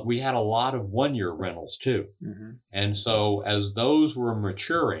 We had a lot of one-year rentals too. Mm-hmm. And so as those were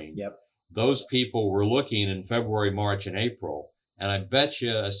maturing, those people were looking in February, March, and April. And I bet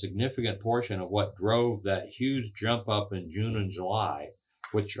you a significant portion of what drove that huge jump up in June and July,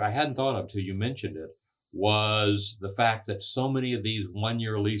 which I hadn't thought of till you mentioned it, was the fact that so many of these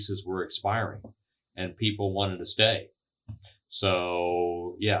one-year leases were expiring and people wanted to stay.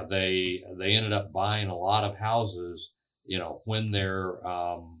 So they ended up buying a lot of houses, when their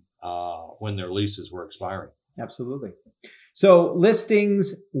leases were expiring. Absolutely. So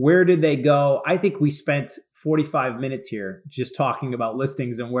listings, where did they go? I think we spent 45 minutes here just talking about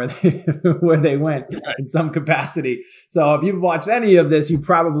listings and where they went in some capacity. So if you've watched any of this, you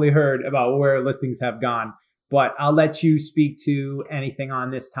probably heard about where listings have gone. But I'll let you speak to anything on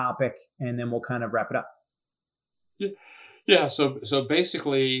this topic, and then we'll kind of wrap it up. Yeah. So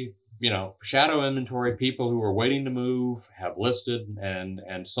basically, shadow inventory, people who are waiting to move have listed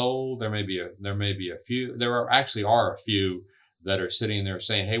and sold. There may be a few. There actually are a few that are sitting there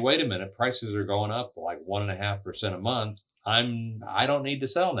saying, hey, wait a minute, prices are going up like 1.5% a month. I don't need to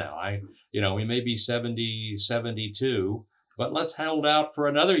sell now. We may be 70, 72, but let's hold out for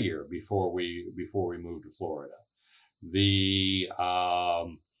another year before we move to Florida.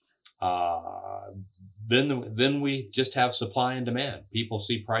 Then we just have supply and demand. People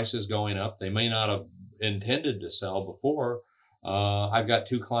see prices going up. They may not have intended to sell before. I've got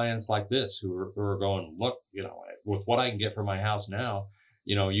two clients like this who are going, look, with what I can get for my house now,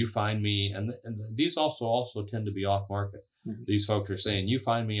 you find me, and these also tend to be off market. Mm-hmm. These folks are saying, you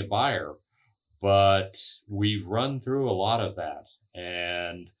find me a buyer, but we've run through a lot of that.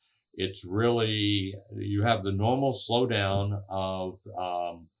 And it's really, you have the normal slowdown of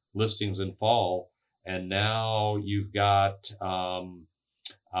listings in fall, and now you've got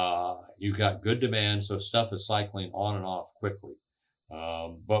good demand, so stuff is cycling on and off quickly.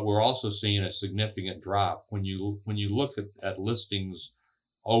 But we're also seeing a significant drop. When you look at listings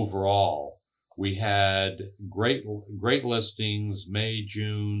overall, we had great listings May,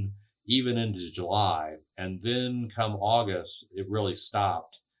 June, even into July, and then come August, it really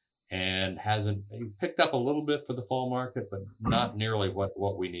stopped and hasn't picked up a little bit for the fall market, but not nearly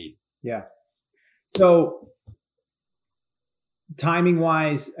what we need. Yeah. So timing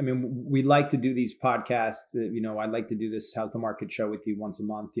wise, I mean, we like to do these podcasts. I'd like to do this How's the Market show with you once a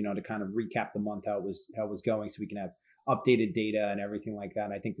month, to kind of recap the month, how it was going, so we can have updated data and everything like that.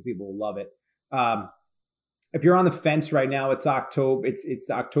 And I think the people will love it. If you're on the fence right now, it's October. It's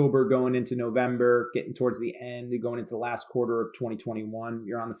October going into November, getting towards the end, going into the last quarter of 2021.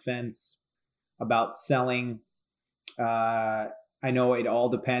 You're on the fence about selling. I know it all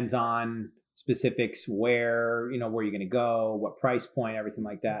depends on specifics, where you're going to go, what price point, everything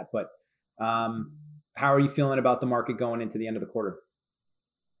like that. But how are you feeling about the market going into the end of the quarter?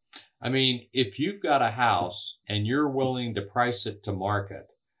 I mean, if you've got a house and you're willing to price it to market,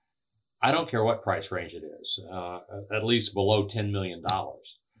 I don't care what price range it is, at least below $10 million.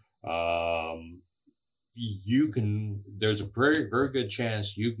 There's a very, very good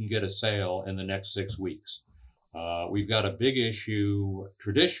chance you can get a sale in the next 6 weeks. We've got a big issue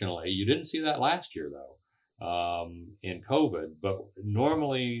traditionally. You didn't see that last year though, in COVID, but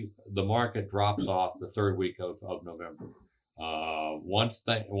normally the market drops off the third week of November. Once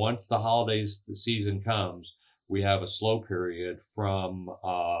the holidays season comes, we have a slow period from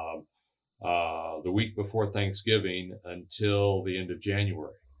the week before Thanksgiving until the end of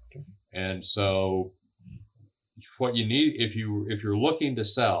January. Okay. And so what you need, if you're looking to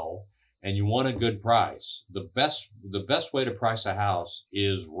sell and you want a good price, the best way to price a house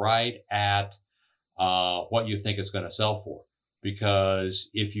is right at what you think it's going to sell for. because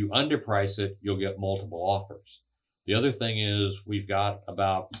if you underprice it, you'll get multiple offers. The other thing is we've got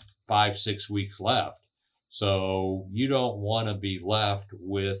about 5-6 weeks left. So you don't want to be left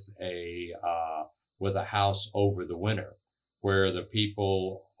with a house over the winter where the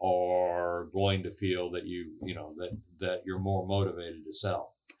people are going to feel that that you're more motivated to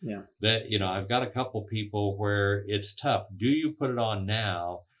sell. Yeah. That, I've got a couple people where it's tough. Do you put it on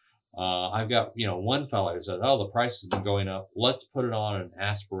now? I've got, one fellow who says, oh, the price has been going up. Let's put it on an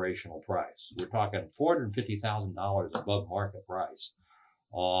aspirational price. We're talking $450,000 above market price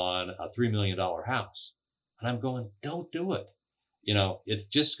on a $3 million house. And I'm going, don't do it. It's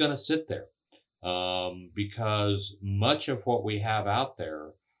just going to sit there. Because much of what we have out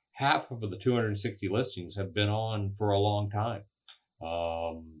there, half of the 260 listings have been on for a long time.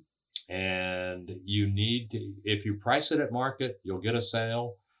 And you need to, if you price it at market, you'll get a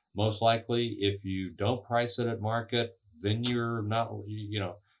sale. Most likely, if you don't price it at market, then you're not, you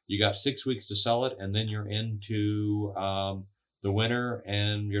got 6 weeks to sell it, and then you're into the winter,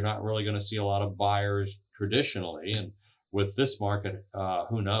 and you're not really going to see a lot of buyers traditionally. And with this market,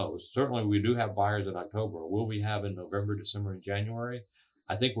 who knows? Certainly, we do have buyers in October. Will we have in November, December, and January?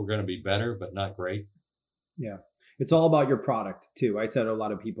 I think we're going to be better, but not great. Yeah. It's all about your product, too. I said to a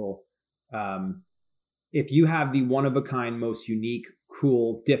lot of people, if you have the one-of-a-kind, most unique,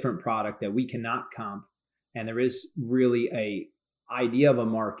 cool, different product that we cannot comp, and there is really a idea of a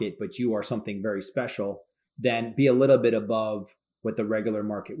market, but you are something very special, then be a little bit above what the regular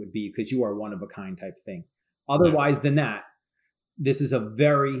market would be because you are one-of-a-kind type thing. Otherwise than that, this is a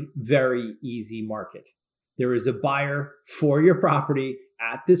very, very easy market. There is a buyer for your property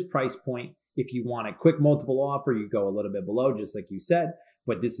at this price point. If you want a quick multiple offer, you go a little bit below, just like you said,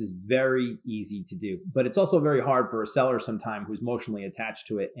 but this is very easy to do. But it's also very hard for a seller sometime who's emotionally attached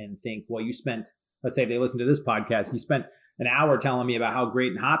to it and think, well, you spent, let's say if they listen to this podcast, you spent an hour telling me about how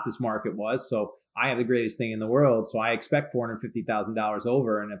great and hot this market was. So I have the greatest thing in the world. So I expect $450,000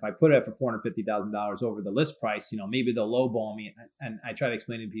 over. And if I put it for $450,000 over the list price, maybe they'll lowball me. And I try to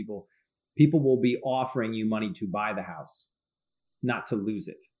explain to people will be offering you money to buy the house, not to lose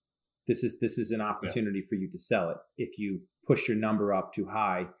it. This is an opportunity for you to sell it. If you push your number up too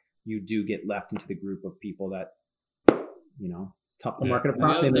high, you do get left into the group of people that, it's tough to market a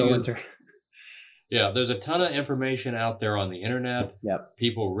property in the winter. Yeah, there's a ton of information out there on the internet. Yep.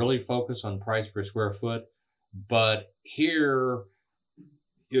 People really focus on price per square foot. But here,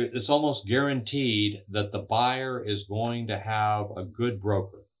 it's almost guaranteed that the buyer is going to have a good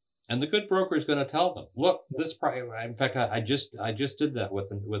broker. And the good broker is going to tell them, look, this price. In fact, I just did that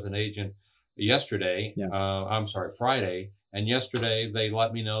with an agent yesterday. Yeah. Friday. And yesterday they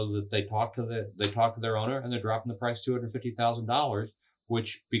let me know that they talked to their owner and they're dropping the price $250,000,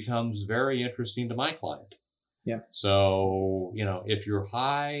 which becomes very interesting to my client. Yeah. So if you're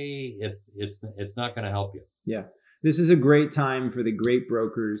high, it's not going to help you. Yeah. This is a great time for the great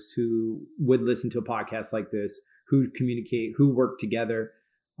brokers who would listen to a podcast like this, who communicate, who work together.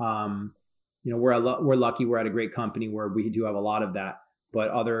 We're lucky we're at a great company where we do have a lot of that, but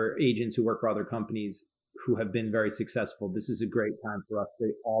other agents who work for other companies who have been very successful, this is a great time for us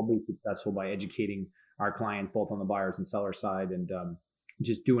to all be successful by educating our clients, both on the buyers and seller side, and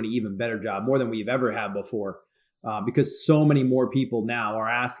just doing an even better job, more than we've ever had before, because so many more people now are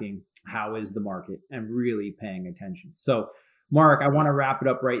asking, how is the market, and really paying attention. So, Mark, I want to wrap it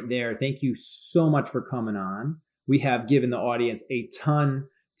up right there. Thank you so much for coming on. We have given the audience a ton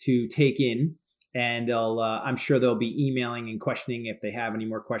to take in, and I'm sure they'll be emailing and questioning if they have any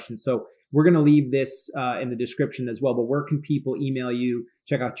more questions. So we're going to leave this in the description as well, but where can people email you,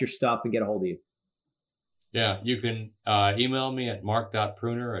 check out your stuff, and get a hold of you? Yeah, you can email me at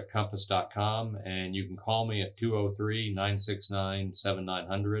mark.pruner@compass.com, and you can call me at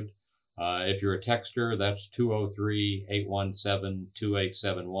 203-969-7900. If you're a texter, that's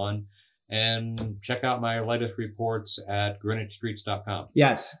 203-817-2871. And check out my latest reports at GreenwichStreets.com.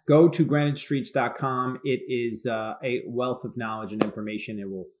 Yes, go to GreenwichStreets.com. It is a wealth of knowledge and information. It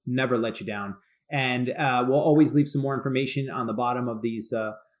will never let you down. And we'll always leave some more information on the bottom of these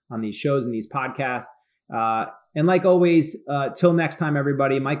on these shows and these podcasts. And like always, till next time,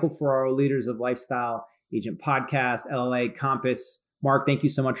 everybody, Michael Ferraro, Leaders of Lifestyle Agent Podcast, LLA Compass. Mark, thank you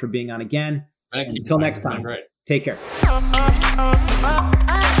so much for being on again. Thank you. Until next time, great. Take care.